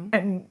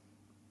and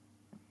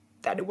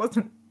that it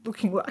wasn't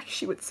looking like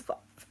she would survive.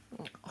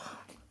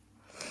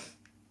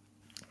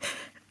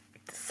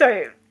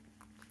 So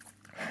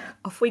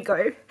off we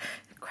go,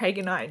 Craig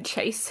and I and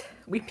Chase.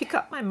 We pick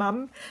up my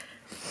mum.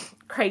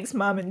 Craig's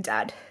mum and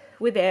dad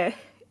were there,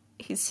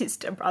 his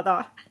sister,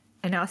 brother,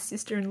 and our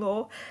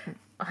sister-in-law.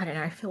 I don't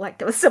know, I feel like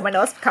there was someone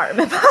else, I can't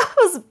remember.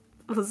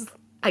 It was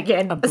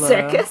again, a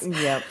circus.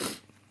 Yep.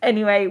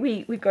 Anyway,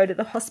 we go to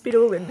the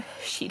hospital and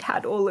she'd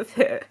had all of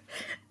her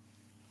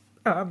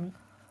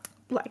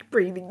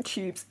breathing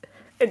tubes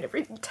and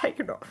everything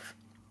taken off.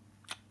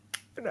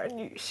 And I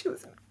knew she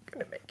wasn't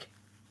going to make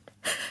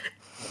it.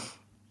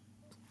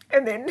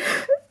 And then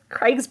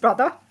Craig's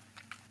brother,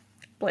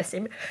 bless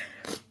him,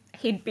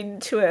 he'd been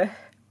to a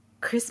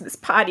Christmas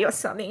party or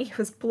something. He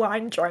was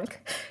blind drunk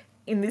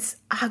in this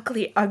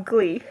ugly,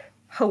 ugly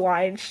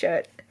Hawaiian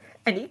shirt.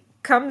 And he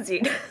comes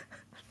in.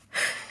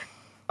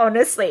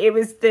 Honestly, it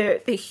was the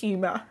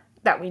humour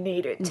that we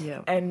needed.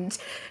 Yeah. And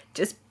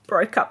just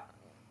broke up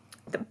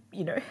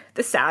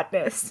the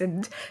sadness.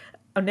 And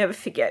I'll never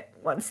forget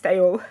once they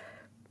all,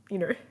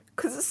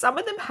 because some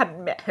of them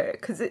hadn't met her,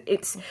 because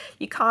it's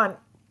you can't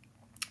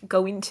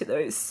go into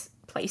those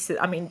places.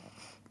 I mean,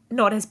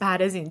 not as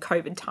bad as in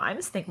COVID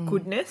times, thank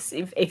goodness.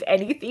 If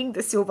anything,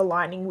 the silver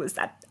lining was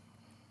that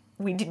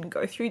we didn't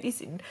go through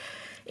this in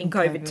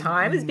COVID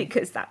times,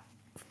 because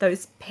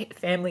those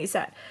families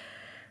that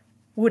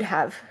would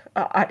have,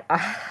 I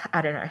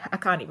don't know, I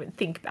can't even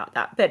think about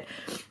that. But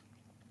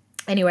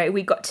anyway,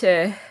 we got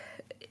to,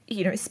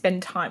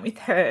 spend time with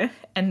her.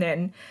 And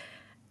then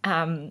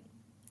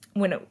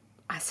when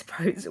I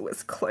suppose it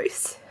was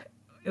close,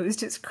 it was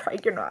just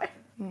Craig and I.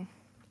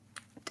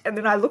 And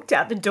then I looked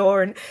out the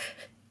door and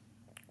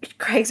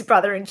Craig's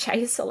brother and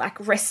Chase are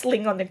like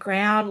wrestling on the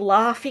ground,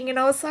 laughing. And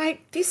I was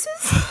like, this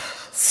is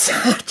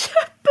such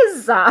a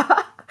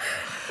bizarre,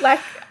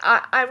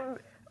 I'm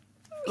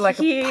like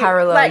here, a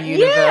parallel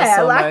universe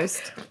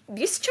almost.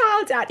 This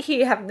child's out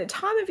here having the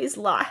time of his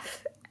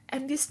life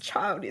and this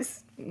child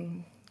is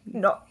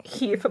not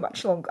here for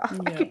much longer.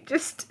 Yeah.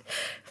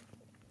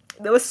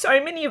 There were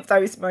so many of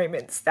those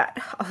moments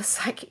that I was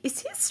like,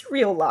 is this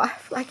real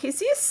life? Like, is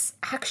this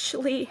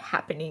actually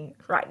happening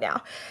right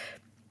now?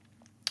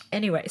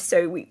 Anyway,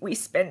 so we were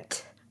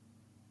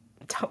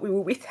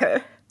with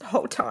her the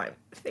whole time,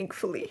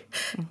 thankfully.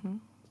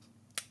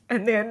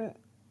 And then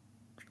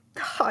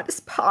the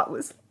hardest part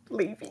was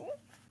leaving.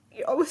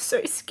 I was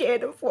so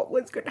scared of what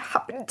was going to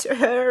happen to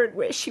her and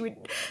where she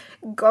would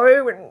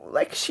go, and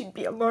like she'd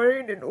be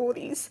alone, and all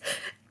these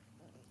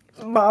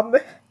mum,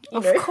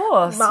 of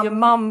course, your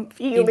mum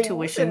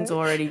intuition's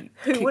already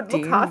who would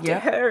look after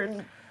her.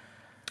 And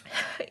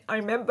I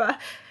remember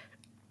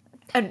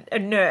a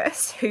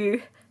nurse who,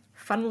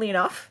 funnily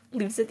enough,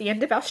 lives at the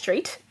end of our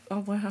street. Oh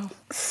wow,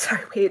 so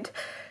weird.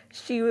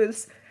 She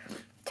was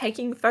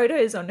taking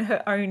photos on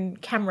her own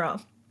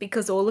camera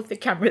because all of the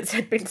cameras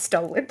had been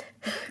stolen.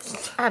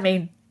 I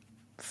mean,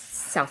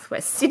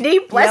 Southwest Sydney,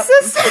 bless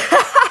us.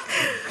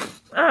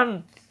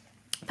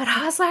 But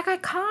I was like, I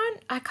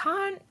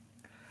can't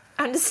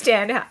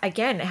understand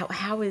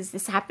how is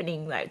this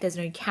happening? Like, there's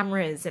no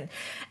cameras. And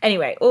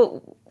anyway,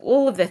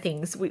 all of the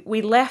things.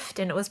 We left,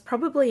 and it was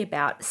probably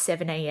about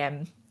 7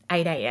 a.m,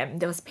 8 a.m.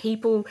 There was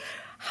people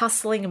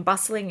hustling and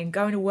bustling and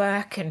going to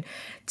work and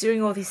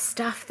doing all this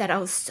stuff that I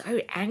was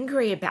so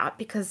angry about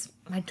because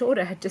my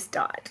daughter had just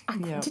died.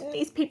 Didn't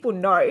these people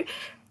know?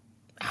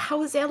 How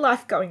was their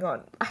life going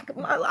on? Like,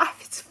 my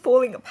life is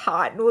falling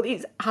apart, and all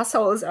these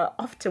assholes are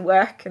off to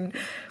work. And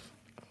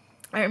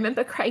I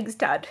remember Craig's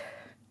dad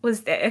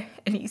was there,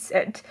 and he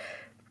said,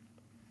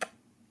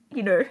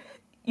 you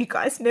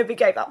guys never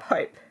gave up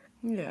hope.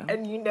 Yeah.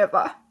 And you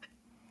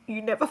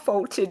never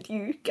faltered.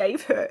 You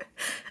gave her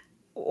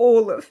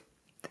all of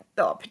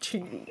the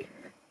opportunity,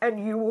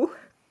 and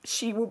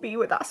she will be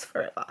with us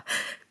forever.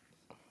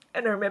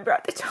 And I remember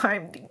at the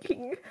time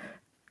thinking,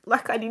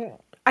 like,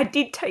 I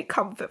did take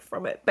comfort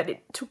from it, but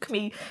it took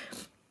me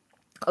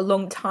a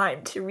long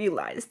time to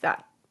realise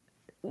that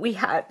we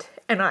had,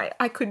 and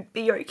I could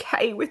be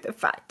okay with the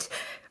fact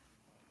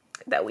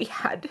that we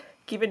had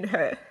given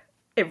her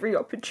every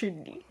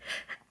opportunity.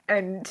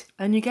 And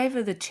you gave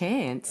her the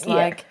chance.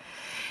 Like,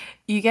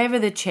 you gave her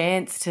the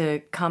chance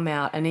to come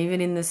out, and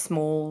even in the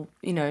small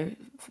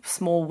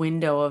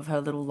window of her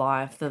little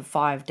life, the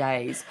 5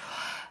 days,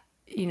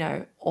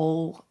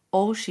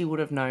 all she would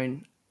have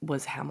known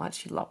was how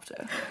much you loved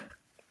her.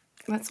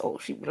 That's all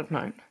she would have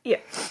known. Yeah.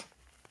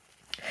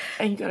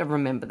 And you got to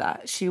remember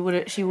that. She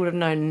would have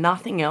known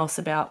nothing else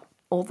about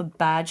all the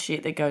bad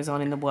shit that goes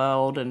on in the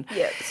world, and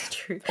it's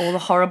true, all the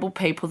horrible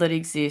people that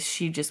exist.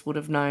 She just would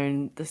have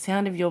known the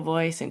sound of your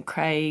voice and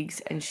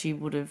Craig's, and she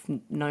would have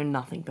known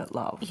nothing but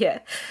love. Yeah.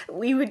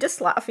 We were just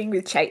laughing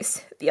with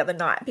Chase the other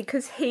night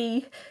because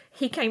he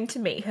came to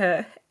meet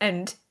her,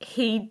 and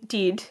he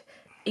did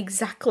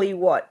exactly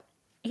what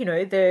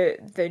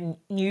the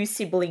new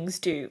siblings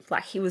do.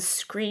 Like, he was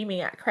screaming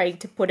at Craig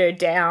to put her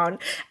down,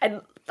 and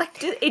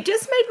like, it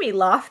just made me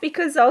laugh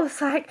because I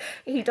was like,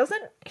 he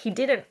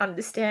didn't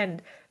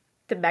understand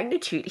the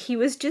magnitude. He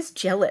was just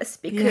jealous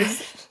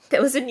because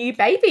there was a new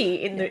baby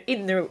in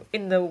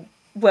the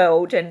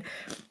world, and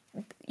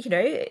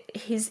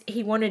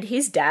he wanted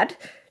his dad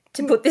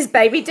to put this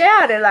baby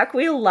down. And like,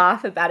 we'll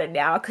laugh about it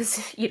now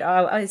because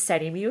I was saying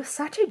to him, you were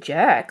such a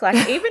jerk.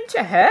 Like, even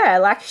to her,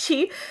 like,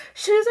 she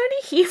was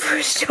only here for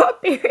a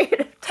short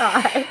period of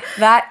time.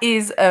 That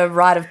is a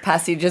rite of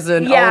passage as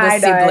an older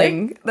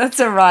sibling. That's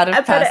a rite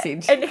of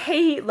passage. And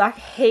he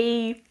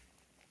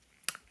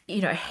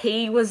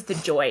was the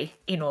joy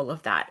in all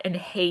of that. And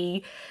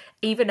he,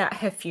 even at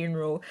her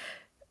funeral,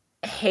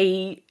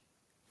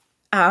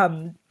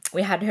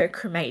 we had her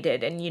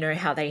cremated, and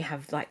how they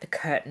have like the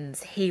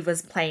curtains. He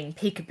was playing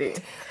peekaboo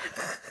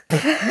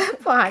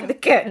behind the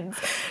curtains.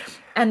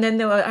 And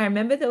then I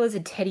remember there was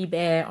a teddy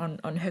bear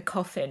on her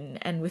coffin,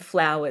 and with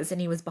flowers, and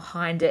he was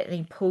behind it, and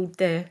he pulled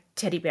the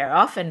teddy bear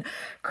off, and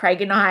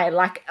Craig and I,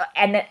 like,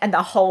 and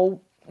the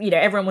whole,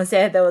 everyone was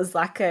there. There was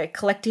like a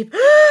collective,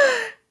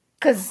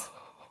 because,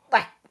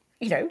 like,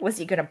 was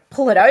he going to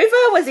pull it over?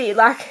 Was he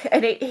like,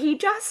 and he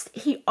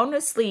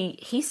honestly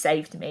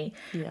saved me.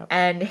 Yep.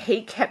 And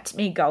he kept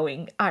me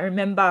going. I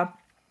remember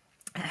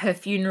her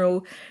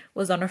funeral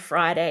was on a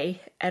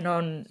Friday, and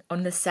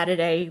on the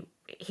Saturday,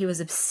 he was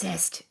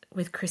obsessed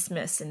with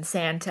Christmas and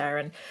Santa,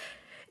 and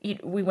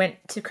we went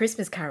to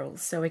Christmas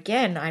carols. So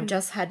again, I've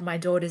just had my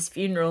daughter's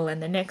funeral, and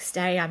the next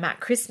day I'm at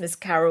Christmas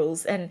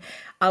carols, and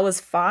I was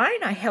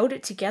fine. I held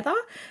it together.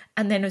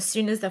 And then as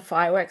soon as the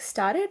fireworks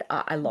started,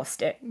 I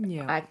lost it.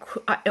 Yeah.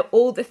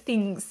 All the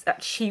things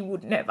that she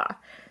would never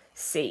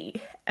see.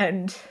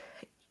 And,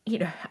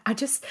 I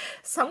just,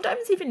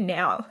 sometimes even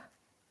now,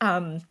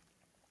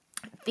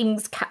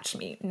 things catch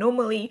me.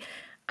 Normally,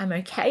 I'm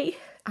okay.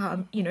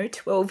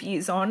 12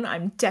 years on,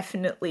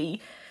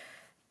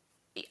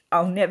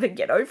 I'll never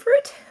get over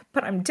it,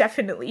 but I'm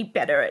definitely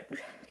better at,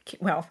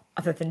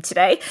 other than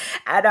today,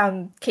 at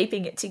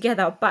keeping it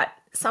together. But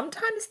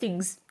sometimes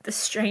the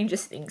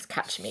strangest things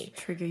catch me.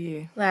 Trigger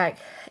you. Like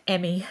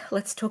Emmy.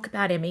 Let's talk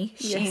about Emmy.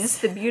 Yes. She's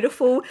the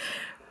beautiful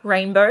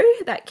rainbow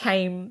that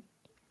came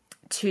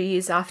 2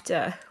 years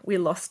after we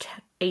lost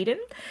Eden.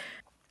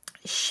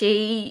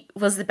 She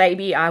was the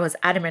baby I was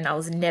adamant I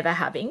was never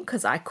having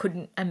because I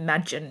couldn't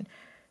imagine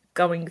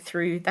going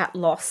through that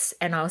loss,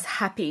 and I was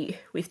happy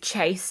with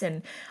Chase,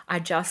 and I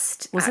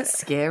just... Was it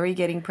scary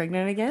getting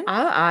pregnant again?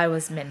 I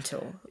was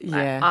mental.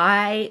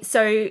 Yeah.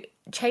 So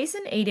Chase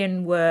and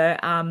Eden were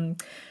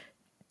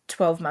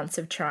 12 months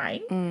of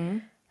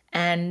trying.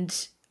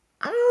 And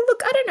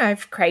look, I don't know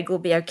if Craig will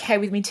be okay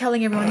with me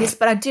telling everyone this,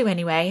 but I do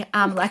anyway.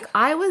 Like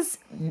I was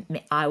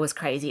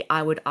crazy.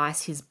 I would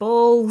ice his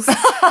balls.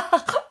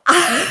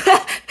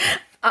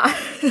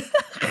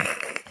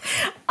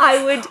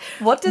 I would.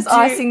 What does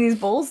icing these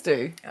balls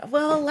do?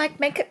 Well, like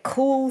make it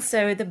cool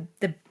so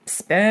the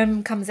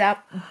sperm comes out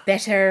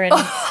better and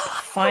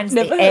finds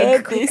the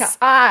egg quicker.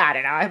 I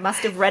don't know. I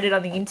must have read it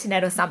on the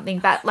internet or something.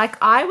 But like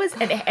I was,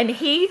 and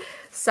he,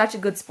 such a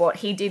good sport.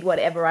 He did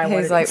whatever I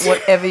wanted. He's like,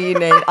 whatever you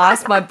need.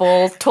 Ice my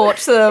balls,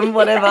 torch them,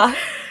 whatever.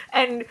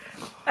 And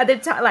at the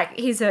time, like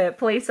he's a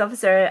police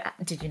officer.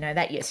 Did you know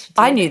that? Yes, you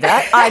did. I knew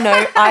that.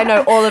 I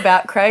know all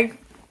about Craig.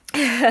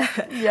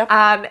 Yep.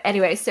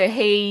 Anyway, so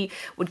he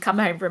would come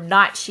home from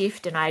night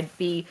shift and I'd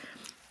be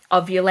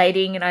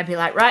ovulating and I'd be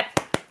like, right,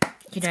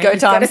 you've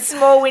got a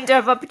small window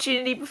of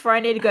opportunity before I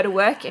need to go to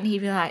work. And he'd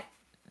be like,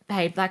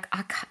 babe, like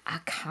I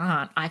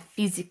can't. I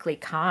physically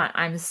can't.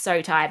 I'm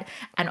so tired.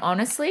 And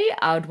honestly,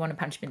 I would want to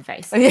punch him in the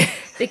face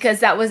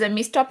because that was a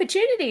missed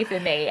opportunity for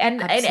me.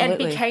 And it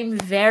became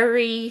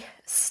very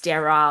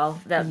sterile.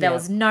 There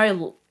was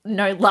no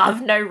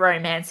love, no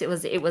romance. It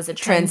was a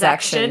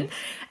transaction.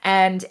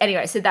 And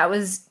anyway, so that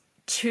was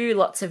 2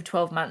 lots of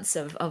 12 months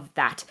of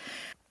that.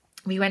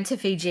 We went to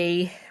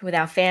Fiji with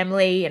our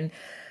family and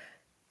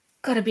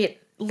got a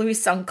bit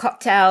loose on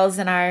cocktails.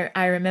 And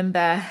I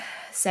remember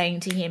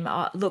saying to him,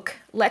 look,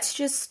 let's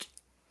just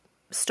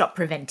stop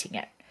preventing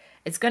it.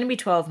 It's going to be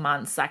 12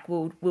 months. Like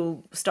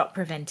we'll stop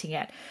preventing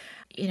it.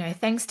 You know,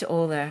 thanks to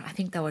all I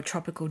think they were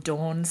tropical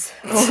dawns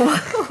or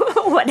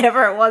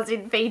whatever it was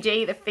in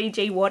Fiji, the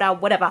Fiji water,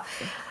 whatever.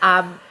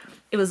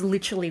 It was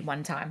literally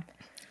one time.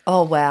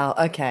 Oh, wow.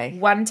 Okay.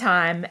 One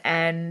time,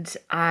 and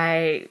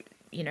I,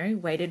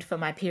 waited for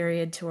my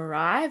period to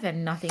arrive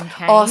and nothing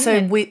came. Oh, so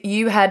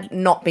you had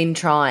not been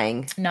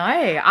trying? No.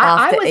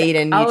 After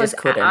Eden, you just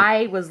couldn't?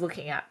 I was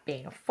looking at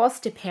being a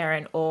foster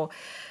parent or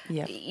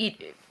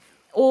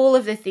all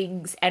of the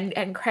things.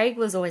 And Craig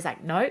was always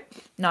like, no,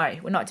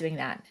 we're not doing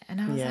that. And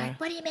I was like,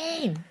 what do you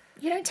mean?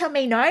 You don't tell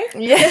me no?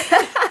 Yeah.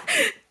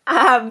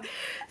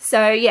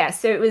 So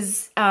it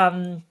was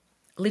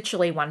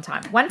literally one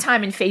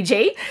time in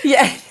Fiji.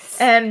 Yes.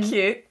 And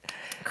cute.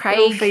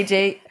 Craig,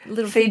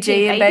 little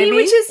Fiji baby,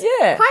 which is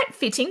quite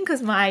fitting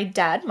because my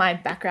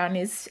background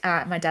is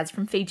my dad's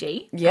from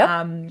Fiji. Yep.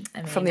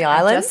 From the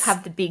islands. I just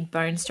have the big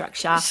bone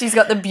structure. She's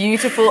got the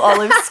beautiful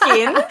olive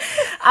skin.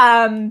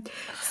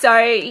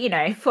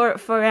 So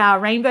for our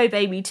rainbow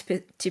baby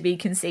to be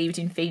conceived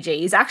in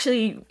Fiji is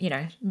actually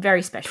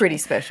very special. Pretty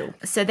special.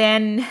 So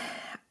then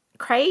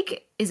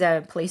Craig is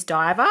a police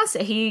diver,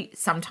 so he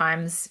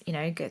sometimes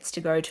gets to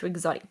go to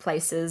exotic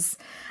places.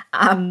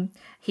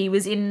 He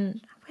was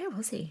in, where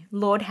was he?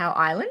 Lord Howe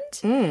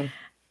Island.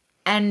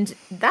 And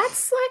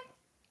that's like,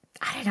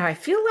 I don't know, I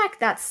feel like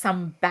that's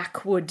some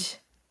backwood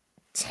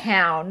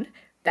town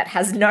that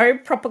has no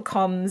proper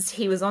comms.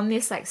 He was on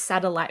this like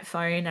satellite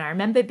phone. And I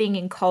remember being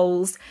in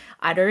Coles.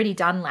 I'd already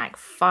done like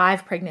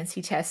 5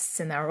 pregnancy tests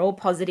and they were all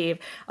positive.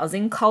 I was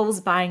in Coles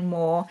buying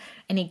more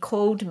and he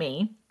called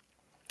me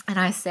and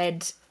I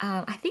said,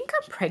 I think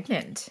I'm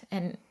pregnant.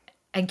 And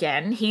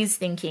again, he's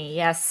thinking,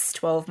 yes,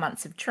 12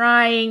 months of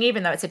trying,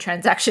 even though it's a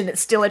transaction,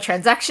 it's still a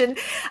transaction.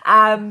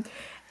 And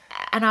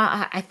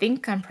I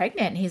think I'm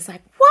pregnant. And he's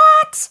like,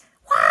 what?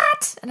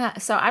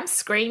 And so I'm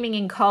screaming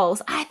in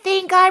Coles, I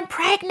think I'm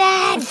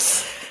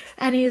pregnant.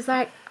 And he's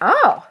like,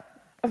 oh,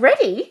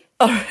 already?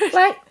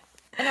 Like,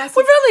 and I said,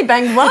 we've only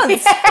banged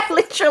once. Yeah,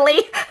 literally.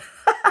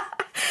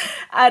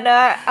 And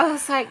I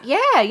was like,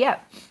 yeah.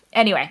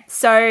 Anyway,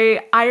 so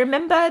I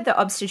remember the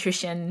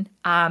obstetrician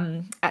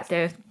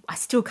I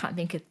still can't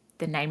think of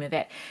the name of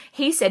it.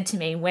 He said to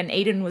me when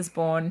Eden was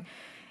born,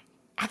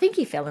 I think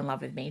he fell in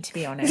love with me, to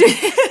be honest.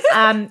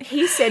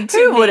 He said to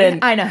me, who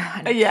wouldn't? I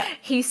know. Yeah.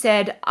 He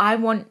said, I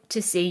want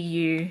to see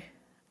you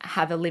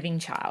have a living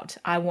child.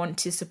 I want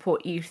to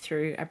support you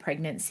through a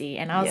pregnancy.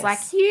 And I was like,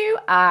 you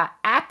are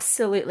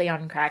absolutely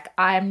on crack.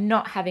 I am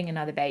not having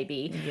another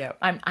baby. Yep.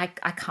 I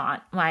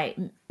can't. My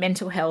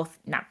mental health,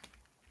 no.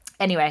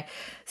 Anyway,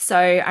 so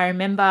I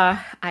remember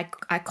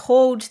I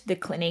called the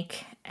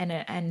clinic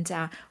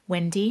and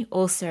Wendy,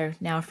 also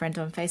now a friend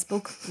on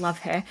Facebook, love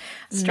her.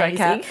 Stray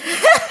cat.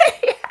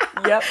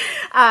 Yep.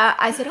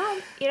 I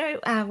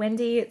said,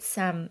 Wendy,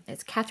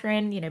 it's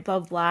Catherine, blah, blah,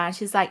 blah. And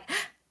she's like,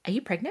 are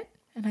you pregnant?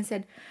 And I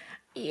said,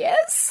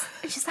 yes.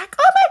 And she's like,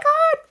 oh my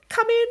God,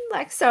 come in.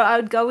 Like, so I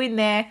would go in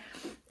there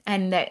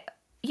and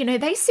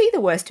they see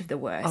the worst of the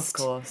worst. Of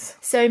course.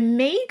 So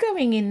me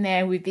going in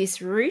there with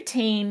this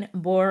routine,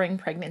 boring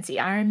pregnancy,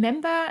 I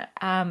remember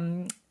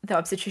the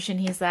obstetrician,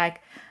 he's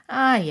like,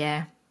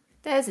 yeah,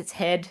 there's its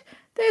head,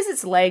 there's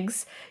its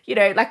legs,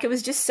 like it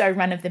was just so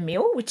run of the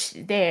mill, which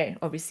they're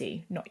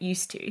obviously not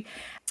used to.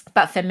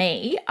 But for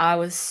me, I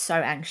was so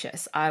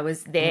anxious. I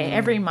was there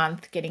every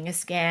month getting a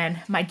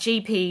scan. My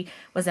GP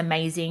was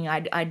amazing.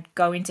 I'd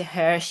go into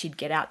her. She'd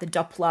get out the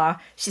Doppler.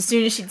 As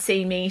soon as she'd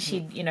see me,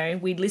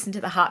 we'd listen to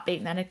the heartbeat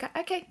and then I'd go,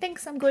 okay,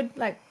 thanks, I'm good.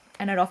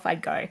 And off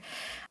I'd go.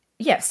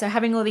 so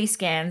having all these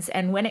scans,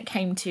 and when it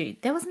came to,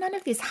 there was none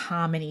of this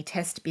harmony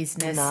test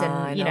business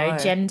and, you know,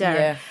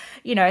 gender,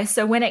 you know,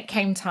 so when it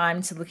came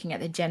time to looking at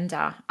the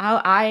gender,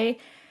 I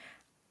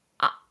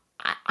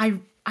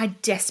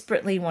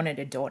desperately wanted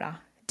a daughter,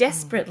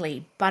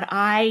 but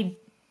I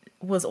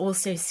was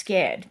also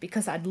scared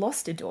because I'd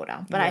lost a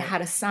daughter, but I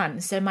had a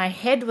son. So my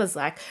head was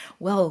like,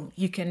 well,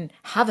 you can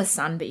have a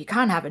son, but you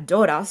can't have a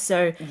daughter.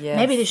 So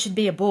maybe there should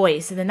be a boy.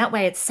 So then that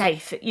way it's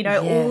safe, you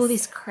know, all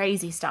this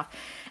crazy stuff.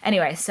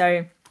 Anyway,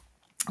 so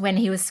when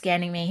he was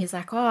scanning me, he's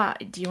like, oh,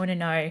 do you want to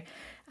know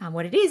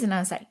what it is? And I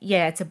was like,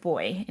 yeah, it's a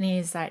boy. And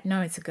he's like,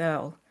 no, it's a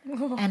girl.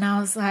 And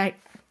I was like,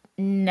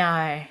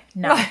 no,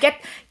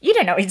 you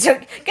don't know what you're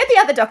doing. Get the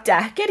other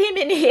doctor, get him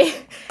in here.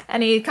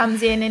 And he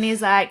comes in and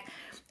he's like,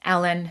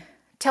 Alan,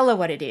 tell her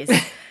what it is.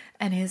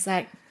 And he's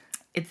like,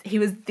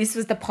 this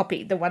was the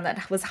Poppy, the one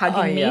that was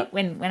hugging me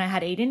when I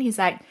had Eden. He's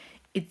like,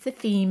 it's a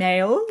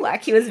female.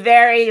 Like, he was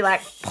very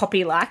like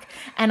Poppy-like.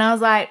 And I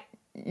was like,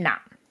 nah.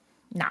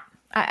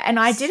 And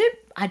I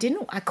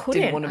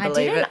couldn't want to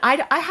believe it.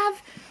 I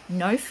have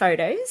no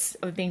photos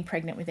of being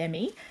pregnant with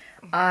Emmy.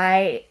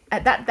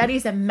 That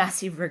is a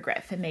massive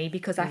regret for me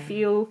because I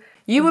feel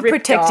you were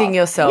protecting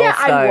yourself. Yeah,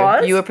 though. I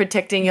was. You were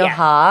protecting your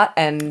heart,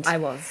 and I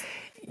was.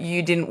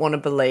 You didn't want to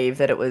believe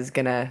that it was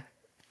gonna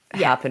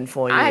happen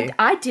for you.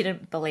 I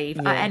didn't believe,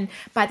 and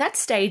by that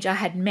stage, I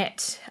had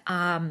met.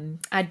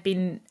 I'd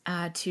been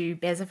to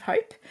Bears of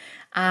Hope,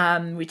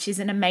 which is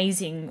an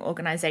amazing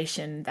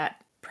organisation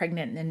that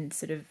pregnant and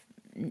sort of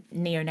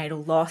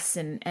neonatal loss,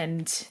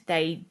 and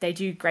they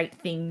do great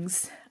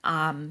things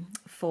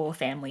for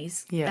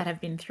families that have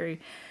been through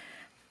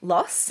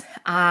loss.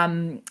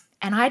 And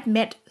I'd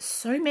met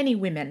so many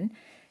women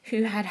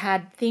who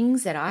had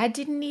things that I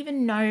didn't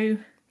even know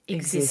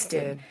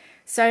existed.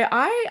 So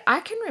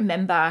I can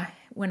remember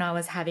when I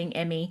was having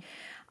Emmy,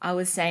 I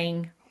was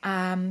saying,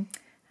 throughout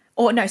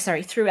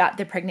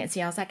the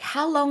pregnancy, I was like,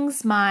 how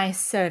long's my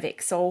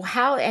cervix? Or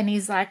how, and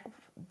he's like,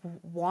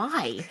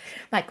 why?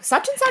 Like,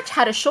 such and such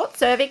had a short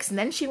cervix and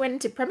then she went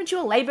into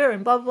premature labor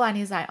and blah, blah, blah. And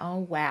he's like, oh,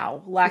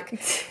 wow.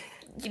 Like,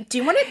 do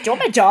you want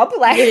a job?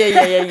 Like,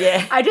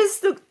 yeah. I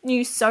just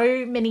knew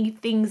so many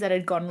things that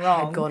had gone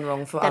wrong.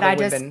 For that other I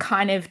women. just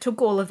kind of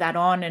took all of that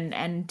on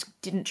and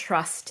didn't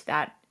trust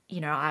that, you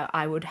know,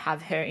 I would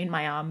have her in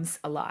my arms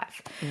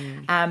alive.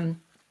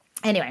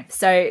 Anyway,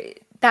 so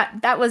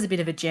that was a bit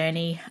of a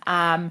journey.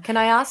 Can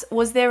I ask,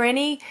 was there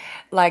any,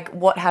 like,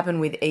 what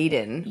happened with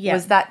Eden? Yeah.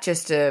 Was that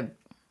just a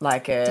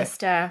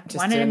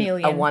one in a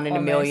million? A one in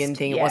a million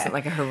thing? Yeah. It wasn't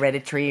like a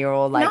hereditary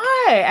or like...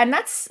 No, and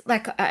that's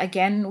like,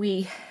 again,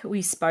 we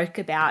spoke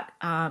about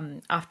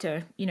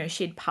after, you know,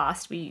 she'd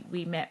passed,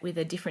 we met with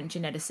a different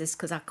geneticist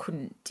because I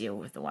couldn't deal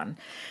with the one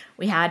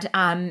we had.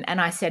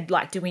 And I said,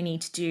 like, do we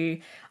need to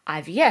do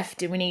IVF?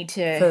 Do we need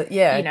to,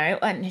 you know?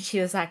 And she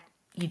was like,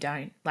 you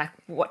don't. Like,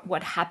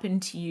 what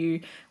happened to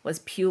you was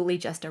purely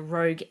just a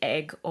rogue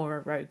egg or a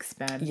rogue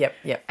sperm. Yep.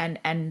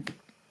 And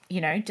you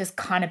know, just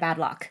kind of bad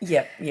luck.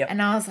 Yep.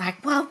 And I was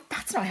like, well,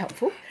 that's not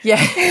helpful. Yeah.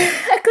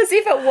 Because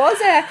if it was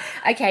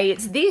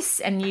it's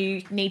this and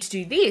you need to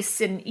do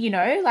this and, you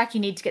know, like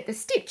you need to get the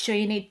stitch or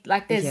you need,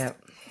 like, there's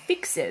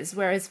fixes.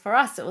 Whereas for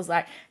us, it was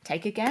like,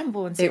 take a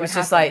gamble and see what happens. It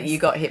was just like you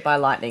got hit by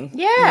lightning.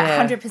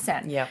 Yeah,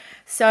 100%. Yeah.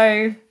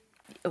 So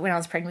when I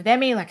was pregnant with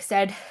Emmy, like I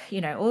said,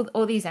 you know,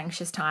 all these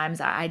anxious times,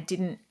 I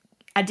didn't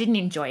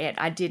enjoy it.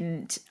 I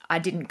didn't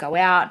go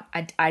out.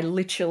 I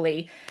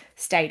literally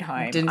stayed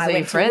home. Didn't I see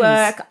went friends?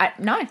 to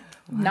work.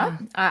 No.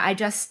 I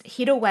just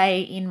hid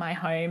away in my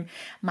home.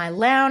 My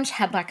lounge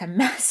had like a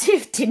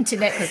massive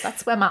internet because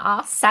that's where my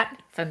ass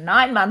sat for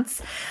 9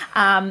 months.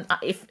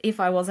 If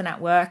I wasn't at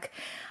work,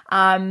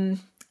 and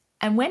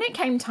when it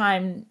came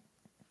time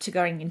to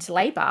going into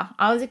labour,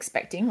 I was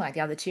expecting, like the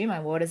other two, my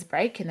waters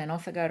break and then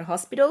off I go to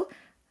hospital.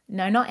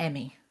 No, not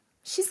Emmy.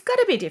 She's got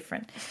to be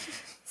different.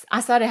 I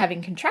started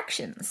having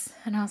contractions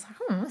and I was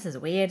like, this is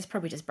weird. It's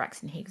probably just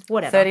Braxton Hicks,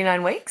 whatever.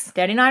 39 weeks?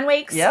 39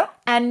 weeks. Yep.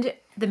 And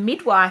the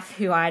midwife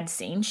who I'd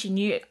seen, she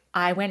knew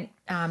I went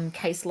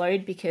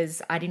caseload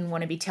because I didn't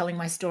want to be telling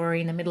my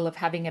story in the middle of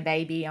having a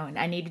baby.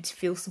 I needed to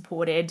feel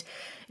supported,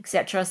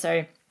 etc.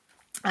 So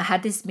I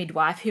had this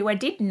midwife who I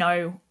did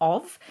know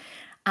of.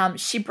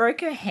 She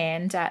broke her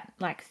hand at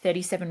like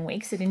 37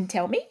 weeks and didn't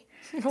tell me.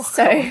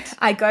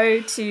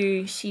 I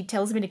she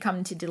tells me to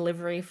come to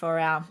delivery for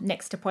our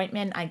next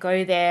appointment. I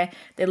go there.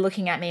 They're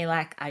looking at me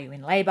like, are you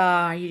in labor?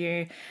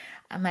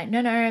 I'm like,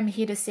 no, I'm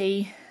here to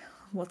see,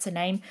 what's her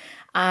name?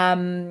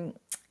 And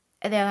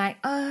they're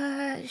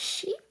like,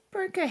 she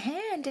broke her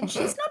hand and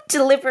she's not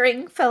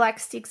delivering for like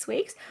 6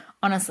 weeks.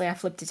 Honestly, I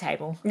flipped a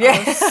table. Yeah.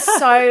 I was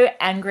so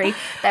angry.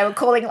 They were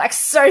calling like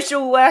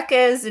social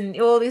workers and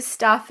all this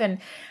stuff. And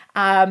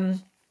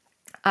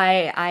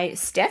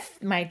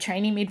Steph, my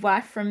trainee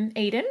midwife from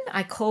Eden,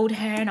 I called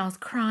her and I was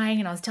crying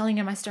and I was telling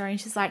her my story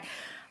and she's like,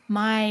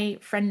 my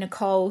friend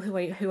Nicole,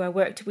 who I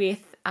worked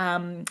with,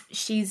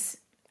 she's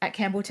at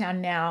Campbelltown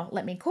now.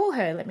 Let me call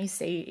her. Let me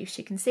see if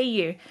she can see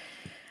you.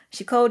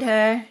 She called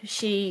her.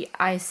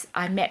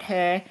 I met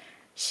her.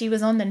 She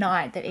was on the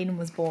night that Eden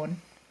was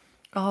born.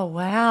 Oh,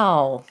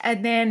 wow.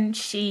 And then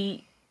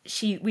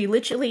we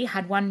literally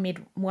had one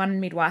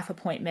midwife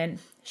appointment.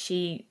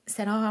 She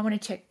said, "Oh, I want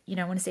to check,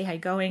 I want to see how you're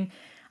going."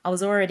 I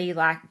was already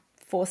like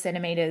 4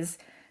 centimeters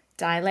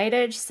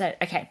dilated. She said,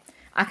 "Okay,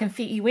 I can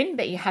fit you in,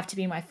 but you have to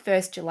be my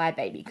first July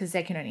baby because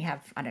they can only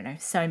have, I don't know,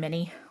 so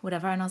many,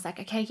 whatever." And I was like,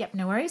 "Okay, yep,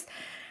 no worries."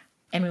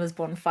 Emmy was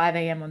born 5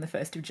 a.m. on the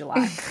 1st of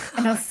July.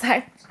 And I was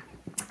like,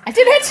 I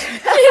did it.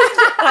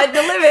 I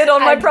delivered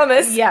on my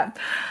promise. Yeah.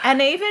 And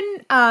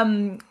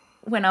even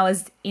when I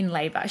was in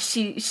labour,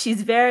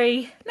 she's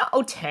very, not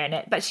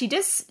alternate, but she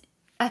just,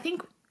 I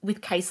think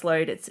with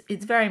caseload,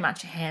 it's very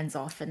much hands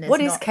off. And What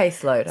is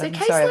caseload? So I'm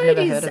caseload sorry, I've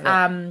never is, heard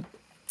of it.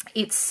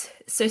 It's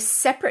so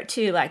separate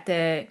to like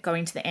the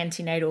going to the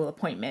antenatal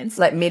appointments.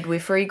 Like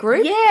midwifery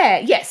group? Yeah,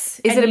 yes.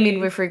 Is it a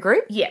midwifery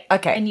group? Yeah.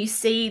 Okay. And you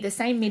see the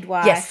same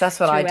midwife. Yes, that's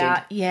what I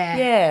throughout. did. Yeah.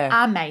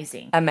 Yeah.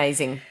 Amazing.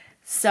 Amazing.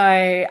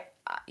 So,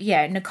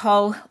 yeah,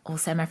 Nicole,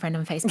 also my friend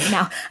on Facebook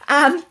now.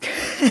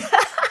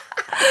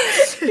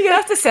 You're going to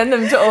have to send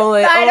them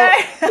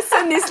to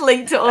send this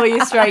link to all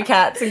your stray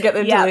cats and get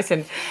them to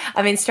listen.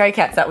 I mean, stray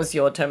cats, that was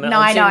your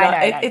terminology. No,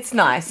 I know. It's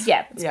nice.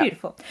 Yeah, it's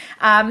beautiful.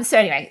 So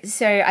anyway,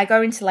 I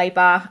go into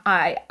labour.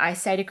 I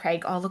say to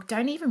Craig, "Oh, look,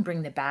 don't even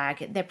bring the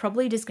bag. They're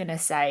probably just going to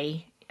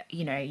say,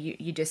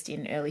 you're just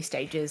in early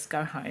stages,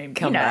 go home.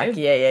 Come back.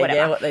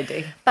 Yeah, what they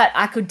do. But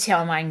I could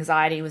tell my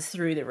anxiety was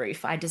through the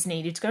roof. I just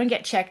needed to go and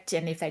get checked,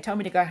 and if they told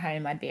me to go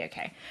home, I'd be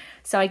okay.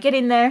 So I get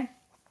in there.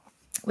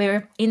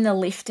 We're in the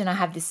lift, and I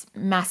have this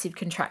massive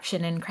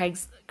contraction, and Craig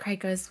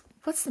goes,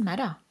 "What's the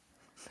matter?"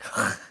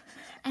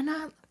 And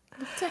I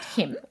looked at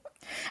him,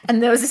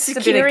 and there was a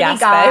security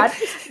guard.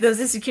 There was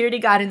a security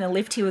guard in the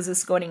lift. He was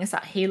escorting us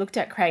up. He looked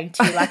at Craig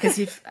too, like as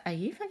if, "Are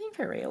you fucking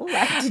for real?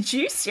 Like, did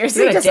you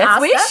seriously just ask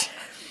that?"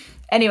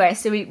 Anyway,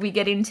 so we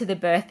get into the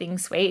birthing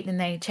suite, and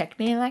they check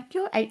me, like,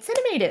 "You're 8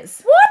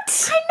 centimeters."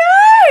 What? I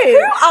know.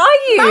 Who are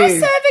you? My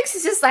cervix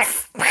is just like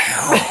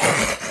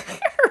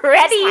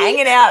ready, just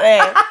hanging out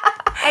there.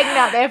 Hanging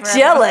out there forever.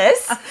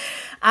 Jealous.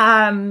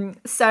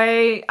 So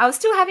I was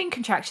still having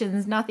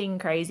contractions, nothing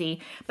crazy,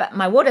 but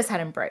my waters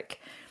hadn't broke.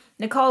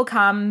 Nicole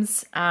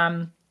comes,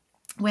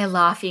 we're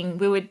laughing.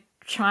 We were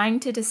trying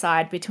to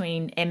decide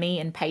between Emmy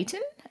and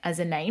Peyton as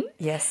a name.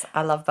 Yes,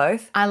 I love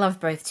both. I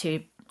love both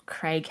too.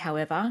 Craig,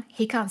 however,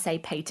 he can't say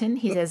Peyton.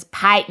 He says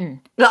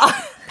Peyton.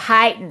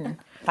 Peyton.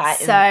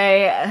 So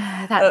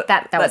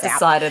that was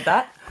decided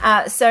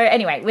out. So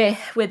anyway,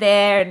 we're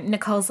there, and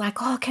Nicole's like,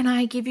 "Oh, can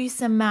I give you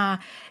some?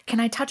 Can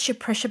I touch your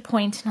pressure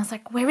point?" And I was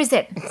like, "Where is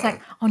it?" It's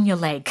like, "On your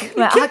leg."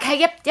 Like, okay,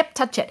 yep,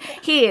 touch it.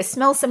 Here,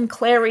 smell some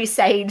clary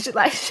sage.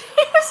 Like, she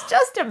was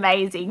just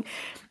amazing.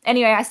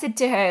 Anyway, I said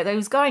to her, it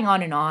was going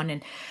on,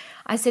 and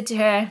I said to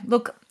her,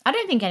 "Look, I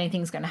don't think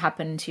anything's going to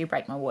happen until you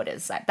break my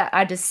waters. Like that,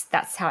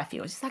 that's how I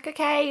feel." She's like,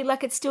 "Okay,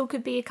 like it still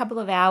could be a couple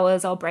of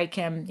hours. I'll break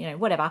him,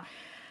 whatever."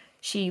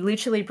 She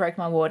literally broke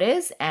my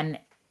waters, and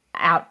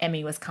out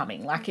Emmy was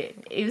coming. Like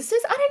it was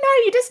just, I don't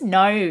know, you just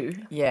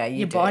know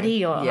your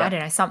body or I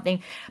don't know,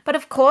 something. But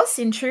of course,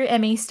 in true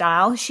Emmy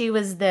style, she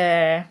was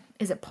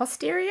is it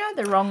posterior,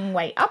 the wrong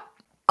way up?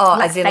 Oh,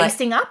 as in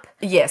facing up?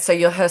 Yeah,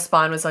 so her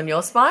spine was on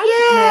your spine?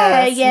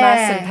 Yeah. Nice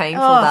and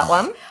painful, that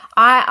one.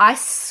 I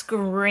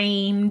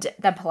screamed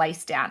the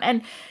place down.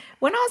 And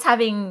when I was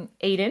having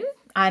Eden,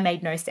 I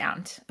made no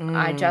sound.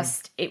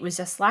 It was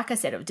just, like I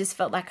said, it just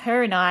felt like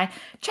her and I.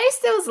 Chase,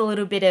 there was a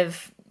little bit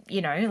of,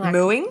 like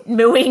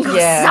mooing or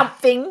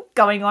something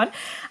going on.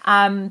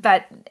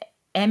 But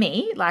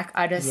Emmy, like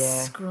I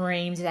just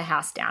screamed the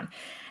house down.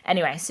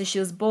 Anyway, so she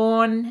was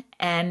born,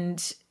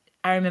 and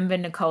I remember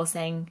Nicole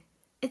saying,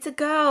 "It's a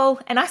girl."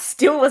 And I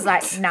still was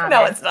like,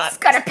 no, it's not. It's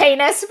got a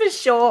penis for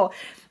sure.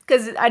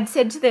 Because I'd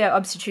said to the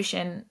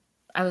obstetrician,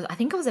 I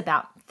think I was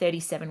about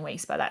 37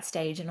 weeks by that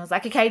stage. And I was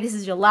like, "Okay, this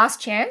is your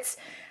last chance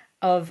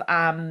of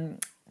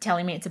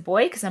telling me it's a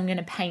boy, because I'm going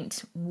to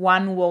paint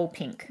one wall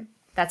pink."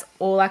 That's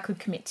all I could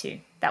commit to.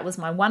 That was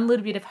my one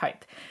little bit of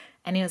hope.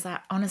 And he was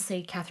like,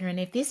 "Honestly, Catherine,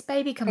 if this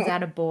baby comes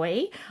out a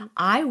boy,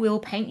 I will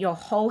paint your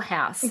whole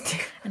house."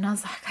 And I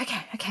was like,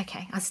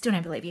 okay. I still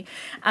don't believe you.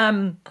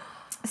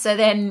 So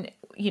then,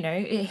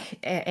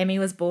 Emmy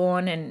was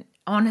born, and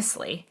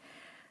honestly,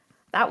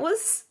 that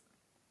was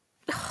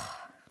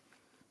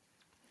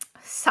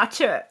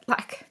such a,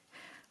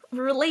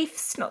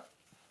 relief's not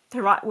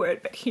the right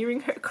word, but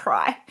hearing her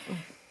cry.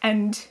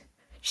 And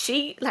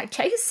she,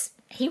 Chase,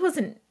 he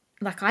wasn't,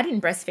 I didn't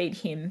breastfeed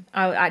him.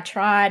 I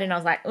tried, and I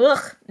was like,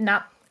 ugh,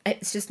 nah,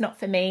 it's just not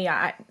for me.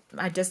 I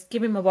just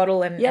give him a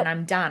bottle and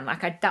I'm done.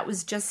 That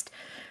was just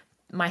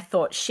my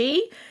thought.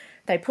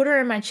 They put her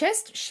in my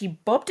chest, she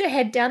bobbed her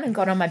head down and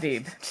got on my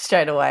boob.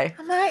 Straight away.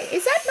 I'm like,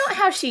 is that not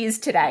how she is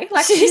today?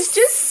 She's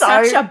just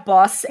such a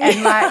boss,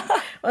 and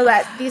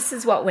this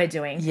is what we're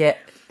doing. Yeah,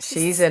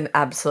 she's an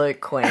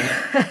absolute queen.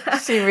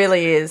 She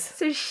really is.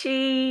 So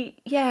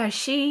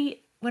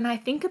when I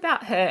think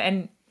about her,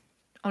 and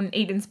on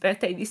Eden's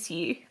birthday this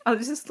year, I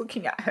was just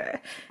looking at her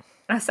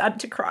and I started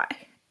to cry.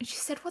 And she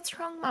said, "What's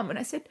wrong, Mum?" And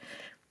I said,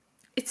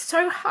 "It's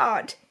so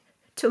hard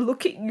to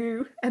look at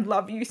you and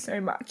love you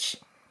so much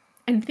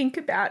and think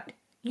about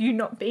you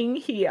not being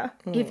here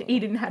if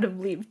Eden had have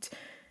lived.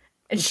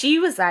 And she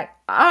was like,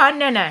 oh,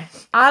 no,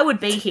 I would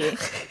be here.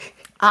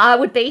 I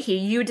would be here.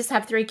 You would just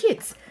have 3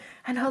 kids.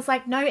 And I was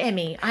like, no,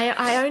 Emmy,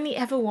 I only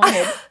ever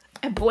wanted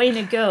a boy and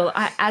a girl.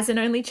 As an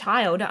only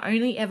child, I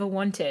only ever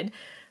wanted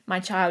my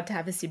child to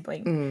have a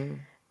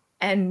sibling.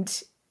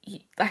 And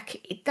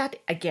like that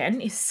again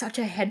is such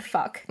a head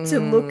fuck to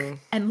look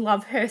and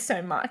love her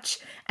so much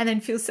and then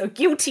feel so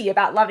guilty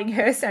about loving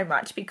her so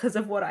much because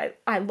of what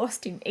I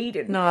lost in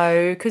Eden.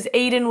 No, because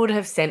Eden would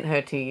have sent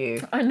her to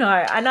you. I know.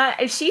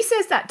 And she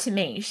says that to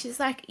me.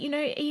 She's like, you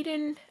know,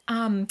 Eden,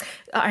 I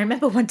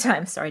remember one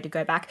time, sorry to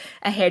go back,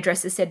 a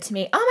hairdresser said to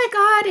me, oh my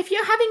God, if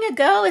you're having a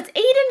girl, it's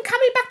Eden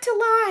coming back to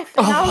life.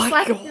 And I was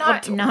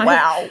like, no,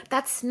 wow.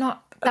 That's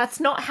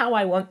not how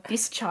I want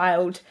this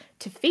child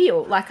to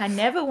feel. Like I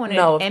never wanted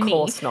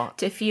Emmy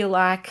to feel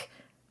like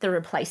the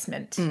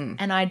replacement.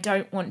 And I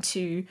don't want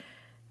to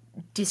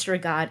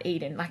disregard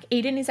Eden. Like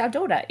Eden is our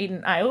daughter.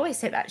 Eden, I always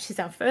say that. She's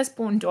our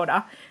firstborn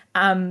daughter.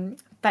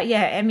 But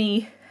yeah,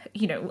 Emmy,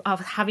 you know, of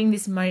having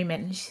this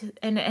moment.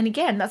 And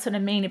again, that's what I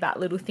mean about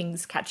little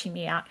things catching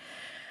me out.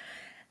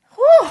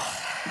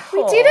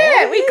 We did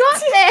it. We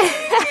got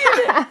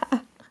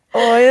there.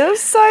 Oh, it was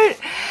so...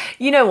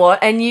 You know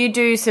what? And you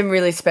do some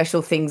really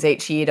special things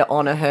each year to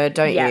honour her,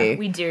 don't you? Yeah,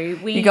 we do.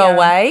 You go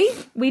away?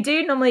 We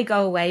do normally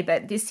go away,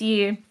 but this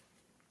year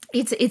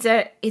it's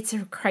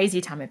a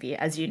crazy time of year,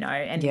 as you know.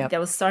 And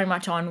there was so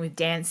much on with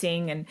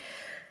dancing and,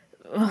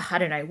 I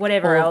don't know,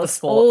 whatever all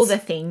else. All the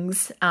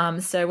things.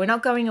 So we're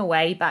not going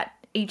away, but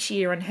each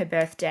year on her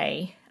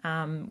birthday,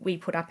 we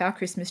put up our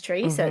Christmas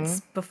tree. So it's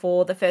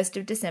before the 1st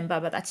of December,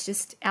 but that's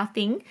just our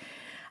thing.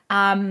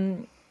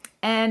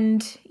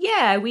 And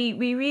yeah,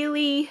 we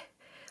really,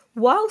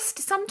 whilst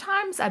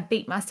sometimes I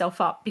beat myself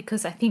up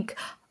because I think,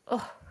 I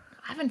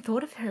haven't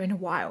thought of her in a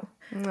while.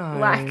 No,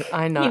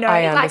 I know, you know,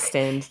 I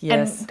understand,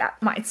 yes. And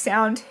that might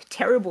sound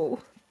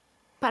terrible,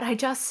 but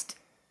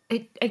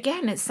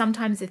it's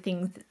sometimes the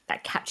things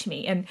that catch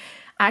me. And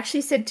I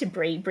actually said to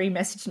Brie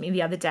messaged me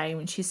the other day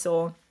when she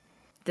saw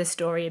the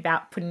story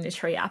about putting the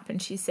tree up,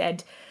 and she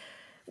said,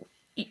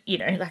 you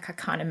know, like I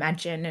can't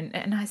imagine.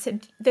 And I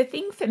said, the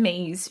thing for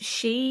me is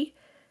she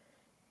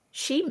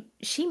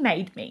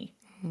made me.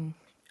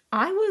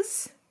 I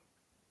was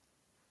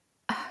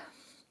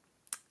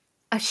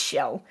a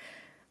shell,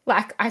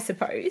 like, I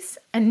suppose.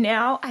 And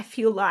now I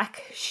feel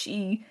like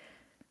she,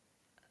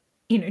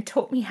 you know,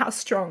 taught me how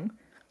strong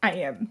I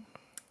am,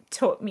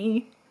 taught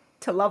me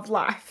to love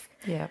life,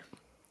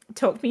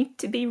 taught me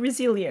to be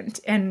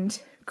resilient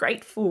and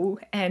grateful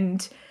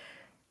and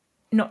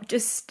not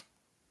just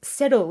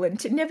settle and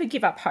to never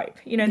give up hope.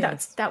 You know,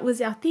 that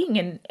was our thing.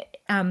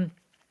 And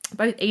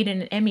both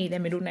Eden and Emmy, their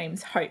middle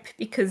name's Hope,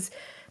 because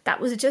that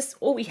was just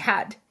all we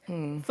had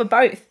for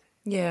both.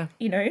 Yeah.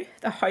 You know,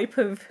 the hope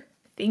of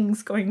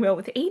things going well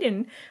with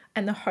Eden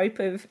and the hope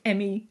of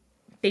Emmy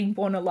being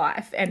born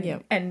alive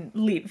and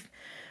live.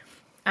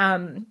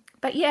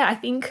 But yeah, I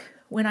think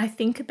when I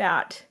think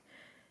about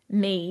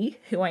me,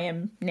 who I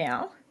am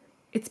now,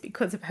 it's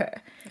because of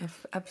her.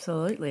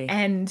 Absolutely.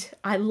 And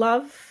I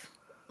love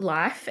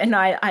life, and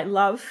I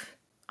love...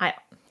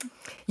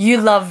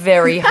 You love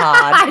very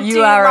hard.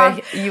 You are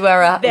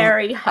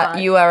very hard.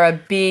 You are a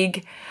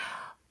big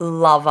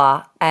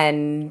lover,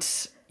 and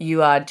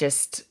you are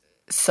just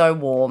so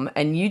warm,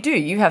 and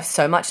you have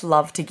so much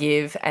love to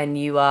give, and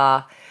you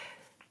are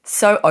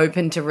so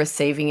open to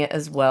receiving it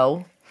as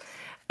well.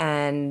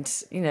 And,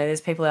 you know,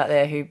 there's people out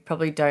there who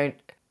probably don't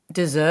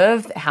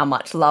deserve how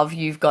much love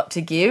you've got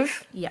to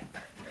give. Yep.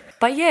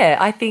 But yeah,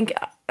 I think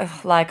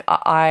like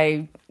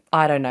I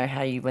don't know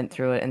how you went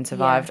through it and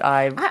survived.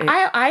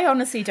 Yeah. I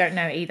honestly don't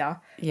know either.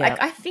 Yeah.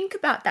 Like, I think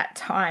about that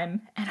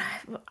time, and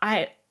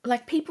I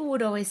like, people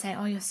would always say,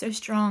 oh, you're so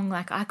strong,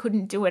 like, I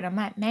couldn't do it. I'm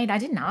like, mate, I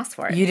didn't ask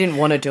for it. You didn't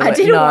want to do it. I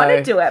didn't want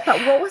to do it.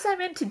 But what was I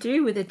meant to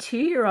do with a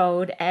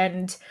 2-year-old?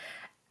 And,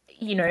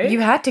 you know. You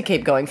had to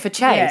keep going for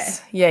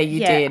Chase. Yeah, you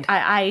did.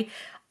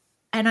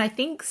 And I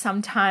think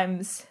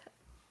sometimes,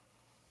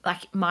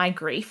 like, my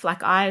grief,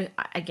 like, I,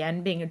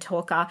 again, being a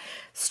talker,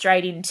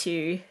 straight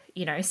into,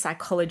 you know,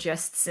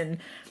 psychologists and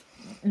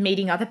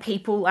meeting other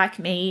people like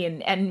me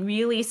and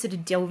really sort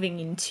of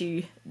delving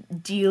into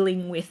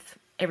dealing with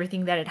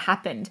everything that had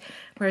happened.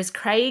 Whereas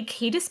Craig,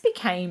 he just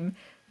became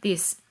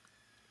this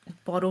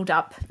bottled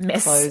up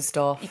mess. Closed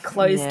off. He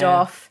closed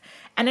off.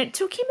 And it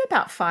took him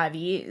about 5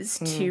 years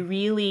to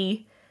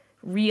really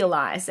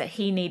realise that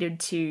he needed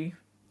to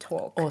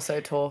talk.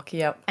 Also talk,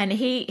 yep. And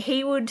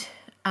he would...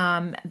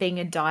 being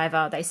a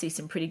diver, they see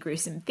some pretty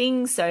gruesome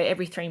things. So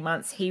every 3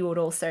 months, he would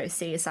also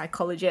see a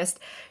psychologist.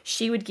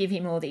 She would give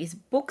him all these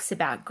books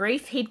about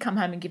grief. He'd come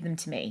home and give them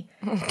to me.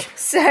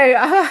 So,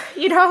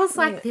 you know, I was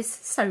like, this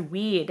is so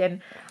weird.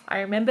 And I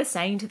remember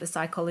saying to the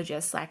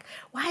psychologist, like,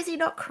 why is he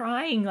not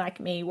crying like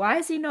me? Why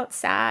is he not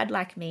sad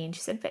like me? And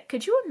she said, but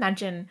could you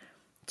imagine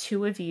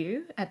 2 of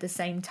you at the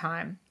same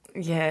time?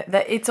 Yeah,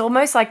 it's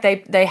almost like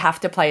they have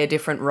to play a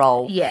different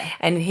role. Yeah.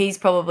 And he's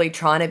probably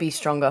trying to be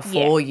stronger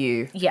for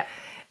you. Yeah.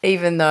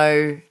 Even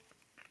though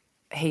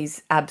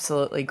he's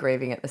absolutely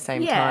grieving at the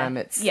same Yeah. time.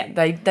 It's Yeah.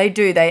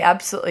 they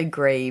absolutely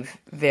grieve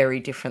very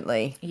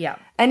differently. Yeah.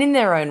 And in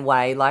their own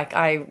way. Like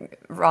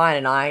Ryan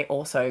and I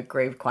also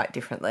grieve quite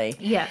differently.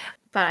 Yeah.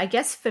 But I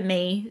guess for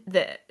me,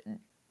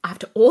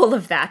 after all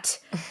of that,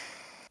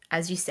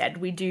 as you said,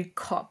 we do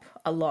cop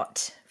a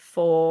lot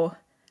for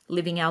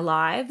living our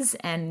lives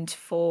and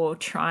for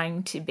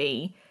trying to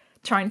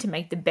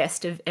make the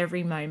best of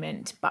every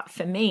moment. But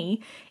for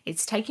me,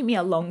 it's taken me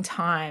a long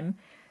time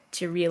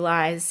to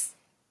realize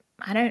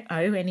I don't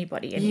owe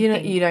anybody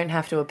anything. You don't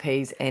have to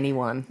appease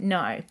anyone.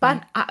 No,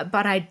 but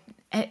I,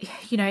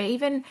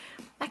 even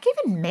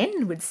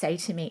men would say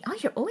to me, "Oh,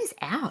 you're always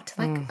out."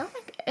 Like, oh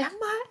my, am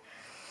I?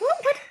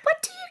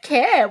 What do you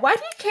care? Why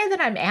do you care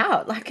that I'm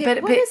out? Like,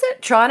 what is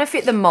it? Trying to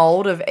fit the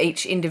mold of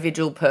each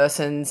individual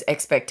person's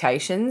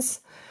expectations,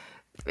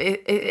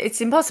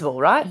 it's impossible,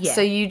 right? Yeah.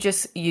 So you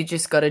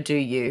just got to do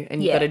you,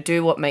 and you got to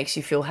do what makes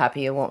you feel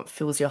happy and what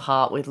fills your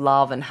heart with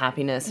love and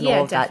happiness and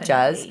all of that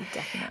jazz.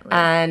 Definitely.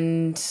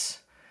 And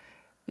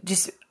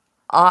just,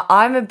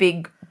 I'm a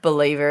big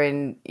believer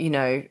in,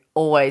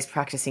 always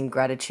practicing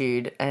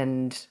gratitude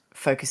and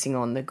focusing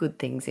on the good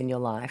things in your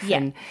life. Yeah.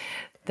 And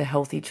the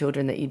healthy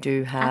children that you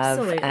do have.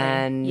 Absolutely.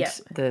 And Yeah.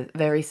 the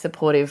very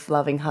supportive,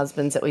 loving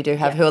husbands that we do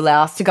have who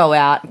allow us to go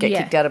out and get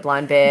kicked out of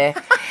Blind Bear.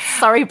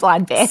 Sorry,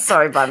 Blind Bear.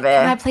 Sorry, Blind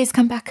Bear. Can I please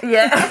come back?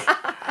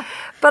 Yeah.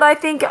 But I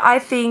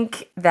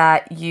think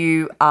that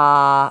you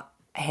are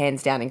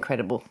hands down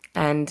incredible.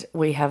 And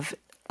we have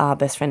our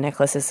best friend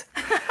necklaces.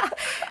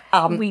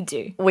 We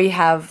do. We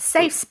have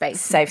Safe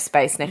space. safe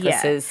space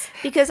necklaces. Yeah.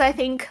 Because I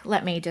think,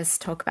 let me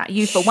just talk about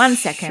you for 1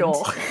 second.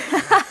 Sure.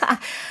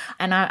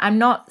 And I'm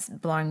not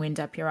blowing wind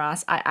up your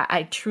ass.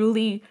 I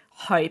truly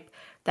hope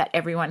that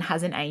everyone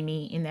has an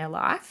Amy in their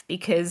life,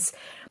 because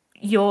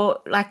you're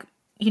like,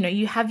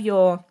 you have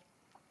your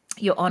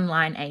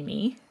online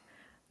Amy,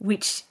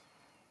 which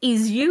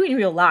is you in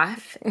real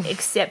life,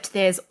 except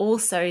there's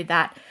also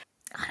that,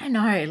 I don't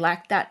know,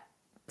 like that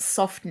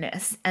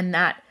softness and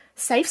that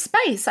safe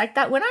space. Like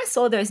that, when I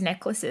saw those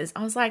necklaces,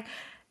 I was like,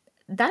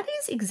 that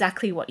is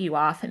exactly what you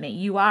are for me.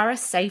 You are a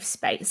safe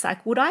space.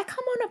 Like, would I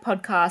come on a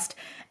podcast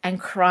and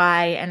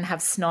cry and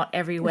have snot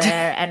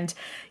everywhere and,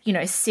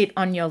 sit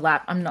on your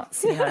lap? I'm not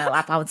sitting on her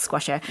lap. I would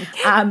squash her.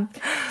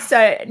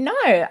 So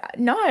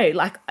no,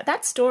 like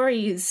that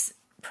story is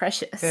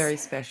precious. Very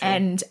special.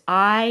 And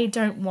I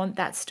don't want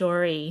that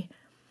story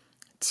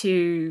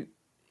to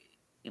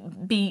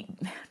be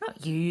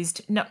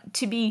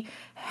to be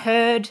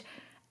heard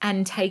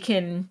and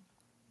taken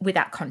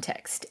without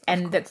context.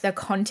 And the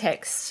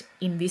context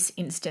in this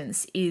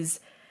instance is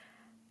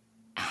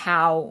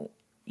how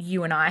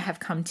you and I have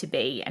come to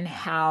be and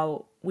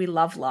how we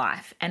love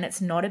life. And it's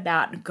not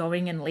about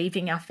going and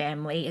leaving our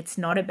family. It's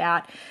not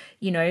about,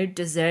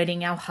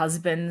 deserting our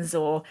husbands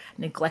or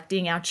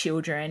neglecting our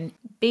children.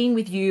 Being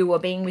with you or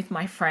being with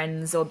my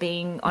friends or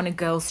being on a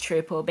girls'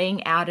 trip or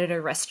being out at a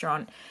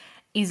restaurant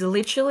is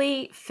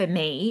literally, for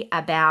me,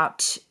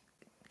 about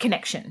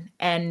connection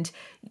and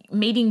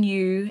meeting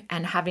you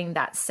and having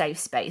that safe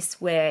space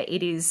where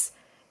it's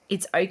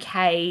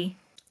okay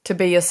to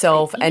be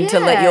yourself and to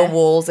let your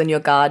walls and your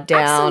guard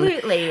down.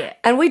 Absolutely.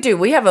 And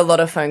we have a lot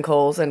of phone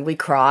calls and we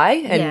cry.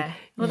 And Yeah.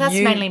 Well, that's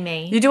mainly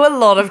me. You do a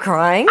lot of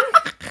crying,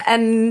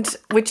 and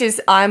which is,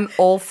 I'm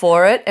all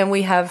for it. And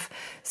we have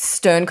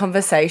stern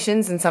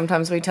conversations, and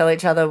sometimes we tell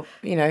each other,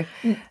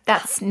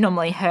 That's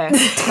normally her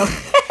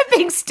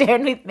being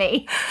stern with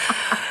me.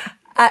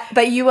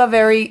 But you are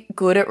very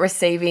good at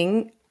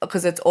receiving,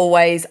 because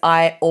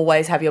I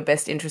always have your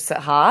best interests at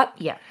heart.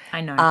 Yeah,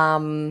 I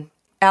know.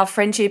 Our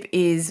friendship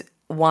is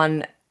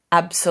one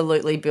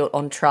absolutely built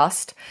on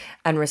trust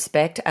and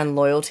respect and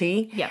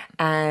loyalty. Yeah.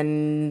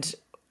 And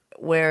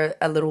we're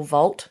a little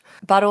vault,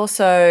 but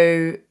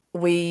also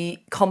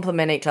we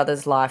complement each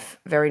other's life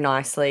very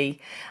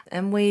nicely,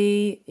 and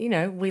we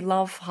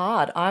love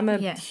hard. I'm a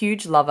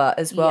huge lover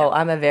as well. Yeah.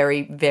 I'm a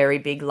very, very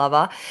big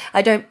lover.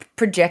 I don't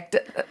project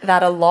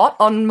that a lot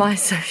on my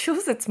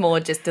socials. It's more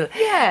just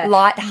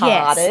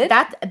lighthearted.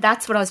 Yes,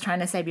 that's what I was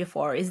trying to say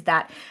before, is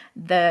that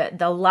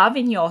the love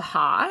in your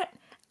heart,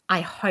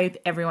 I hope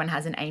everyone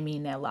has an Amy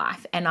in their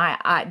life. And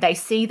they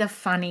see the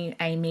funny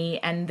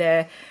Amy and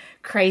the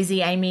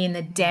crazy Amy and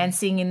the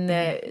dancing in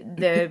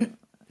the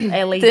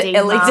LED mask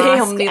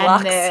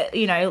Omnilux.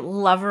 and the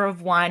lover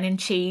of wine and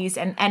cheese,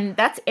 and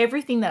that's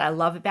everything that I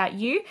love about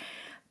you.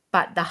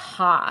 But the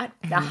heart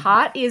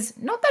is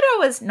not that I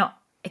was not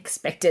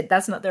expected.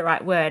 That's not the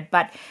right word,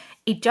 but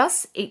it's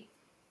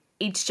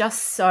just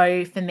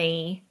so, for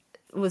me,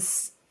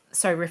 was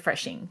so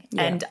refreshing.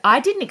 Yeah. And I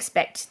didn't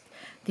expect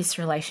this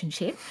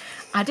relationship.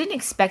 I didn't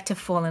expect to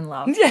fall in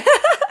love.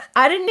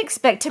 I didn't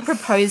expect to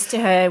propose to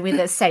her with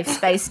a safe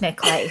space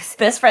necklace.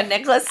 Best friend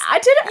necklace. I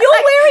didn't. You're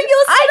wearing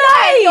yours today.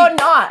 I know, you're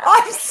not.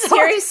 I'm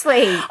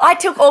seriously. I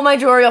took all my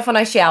jewelry off when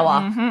I shower.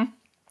 Mm-hmm.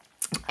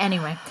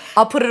 Anyway,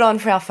 I'll put it on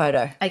for our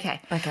photo.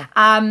 Okay. Okay.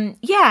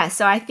 Yeah.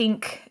 So I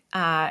think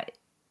that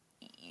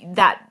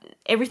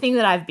everything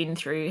that I've been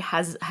through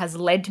has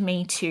led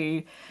me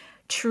to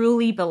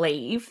truly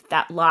believe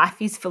that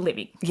life is for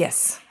living.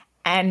 Yes.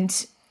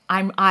 And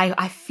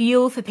I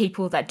feel for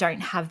people that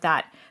don't have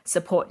that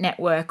support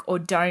network or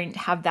don't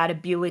have that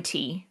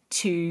ability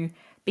to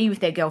be with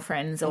their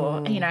girlfriends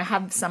or,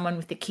 have someone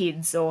with the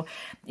kids or,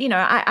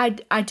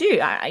 I do.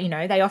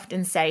 They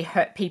often say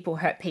hurt people.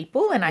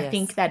 And I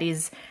think that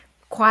is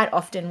quite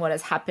often what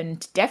has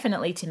happened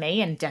definitely to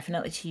me and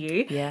definitely to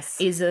you. Yes.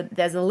 There's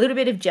a little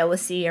bit of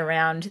jealousy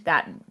around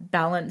that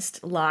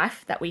balanced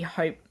life that we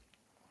hope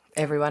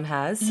everyone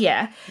has.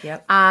 Yeah.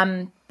 Yep.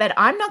 But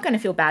I'm not going to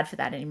feel bad for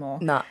that anymore.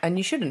 No, and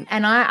you shouldn't.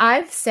 And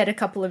I've said a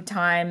couple of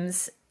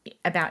times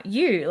about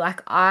you,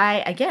 like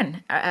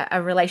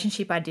a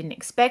relationship I didn't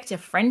expect, a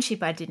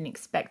friendship I didn't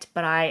expect,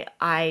 but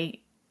I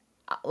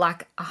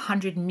like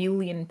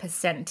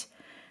 100,000,000%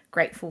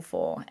 grateful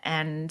for.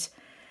 And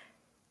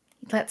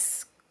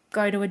let's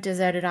go to a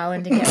deserted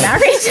island and get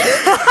married.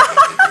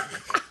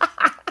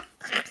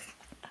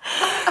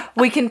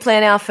 We can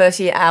plan our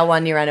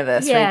 1 year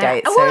anniversary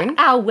date soon.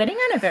 Our wedding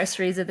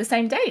anniversaries are the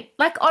same date.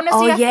 Like,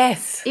 honestly,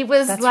 yes, it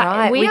was that's like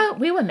right.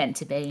 we were meant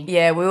to be.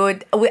 Yeah,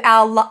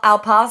 our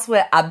paths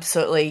were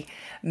absolutely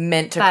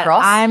meant to But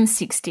cross. I'm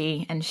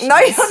 60 and she's no,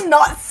 you're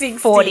not 60.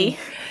 40.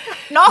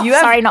 No,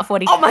 sorry, not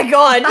 40. Oh my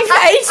God, you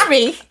aged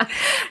me.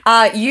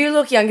 You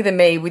look younger than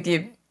me with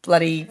your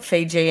bloody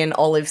Fijian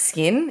olive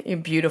skin. You're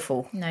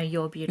beautiful. No,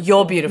 you're beautiful.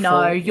 You're beautiful.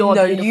 No, you're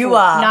no, beautiful. you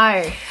are.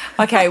 No.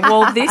 Okay,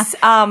 well, this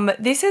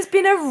has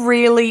been a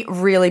really,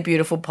 really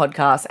beautiful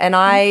podcast, and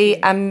I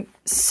am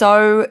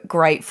so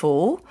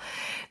grateful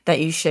that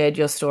you shared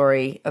your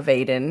story of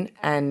Eden,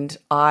 and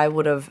I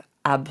would have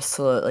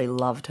absolutely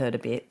loved her to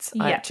bits.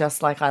 Yeah.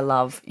 Just like I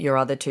love your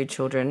other two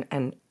children,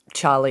 and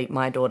Charlie,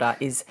 my daughter,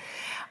 is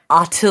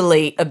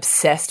utterly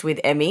obsessed with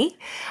Emmy.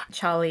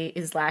 Charlie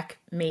is like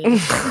me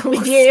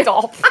with you.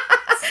 Stop.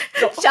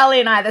 Charlie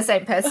and I are the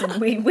same person.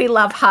 We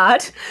love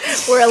hard.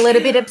 We're a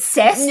little bit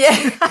obsessed.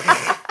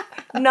 Yeah.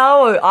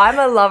 No, I'm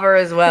a lover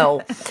as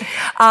well.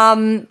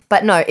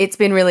 But no, it's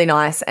been really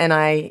nice, and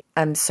I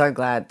am so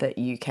glad that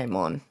you came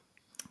on.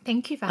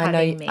 Thank you for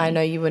having me. I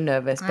know you were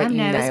nervous, but I'm you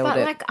nervous, nailed but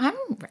it. like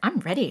I'm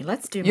ready.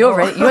 Let's do You're more.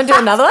 ready? You want to do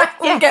another one?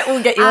 Yeah.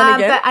 We'll get you on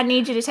again. But I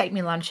need you to take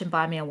me lunch and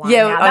buy me a wine.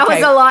 Yeah, now. That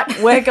okay. was a lot.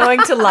 We're going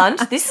to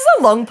lunch. This is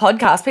a long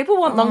podcast. People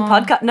want long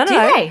podcasts. No. Do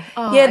they?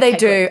 Oh, yeah, they okay,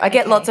 do. good. I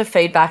get Okay. lots of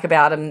feedback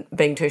about them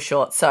being too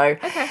short. So,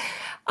 Okay.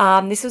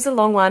 this was a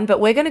long one, but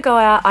we're going to go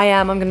out.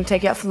 I'm going to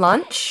take you out for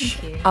lunch.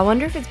 Thank you. I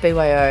wonder if it's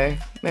BYO.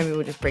 Maybe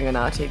we'll just bring an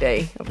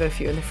RTD. I've got a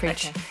few in the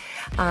fridge. Okay.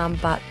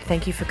 But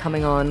thank you for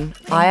coming on.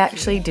 I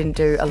actually didn't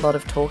do a lot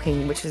of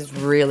talking, which is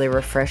really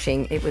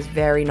refreshing. It was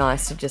very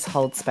nice to just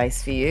hold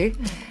space for you.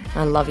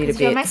 I love you to bits.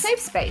 You're my safe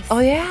space. Oh,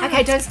 yeah.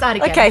 Okay, don't start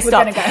again. Okay, We're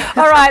stop. gonna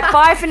go. All right,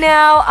 bye for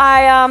now.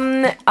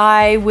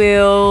 I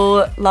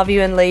will love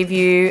you and leave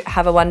you.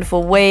 Have a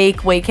wonderful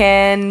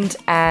weekend,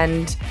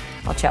 and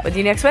I'll chat with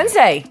you next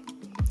Wednesday.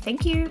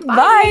 Thank you.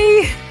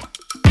 Bye.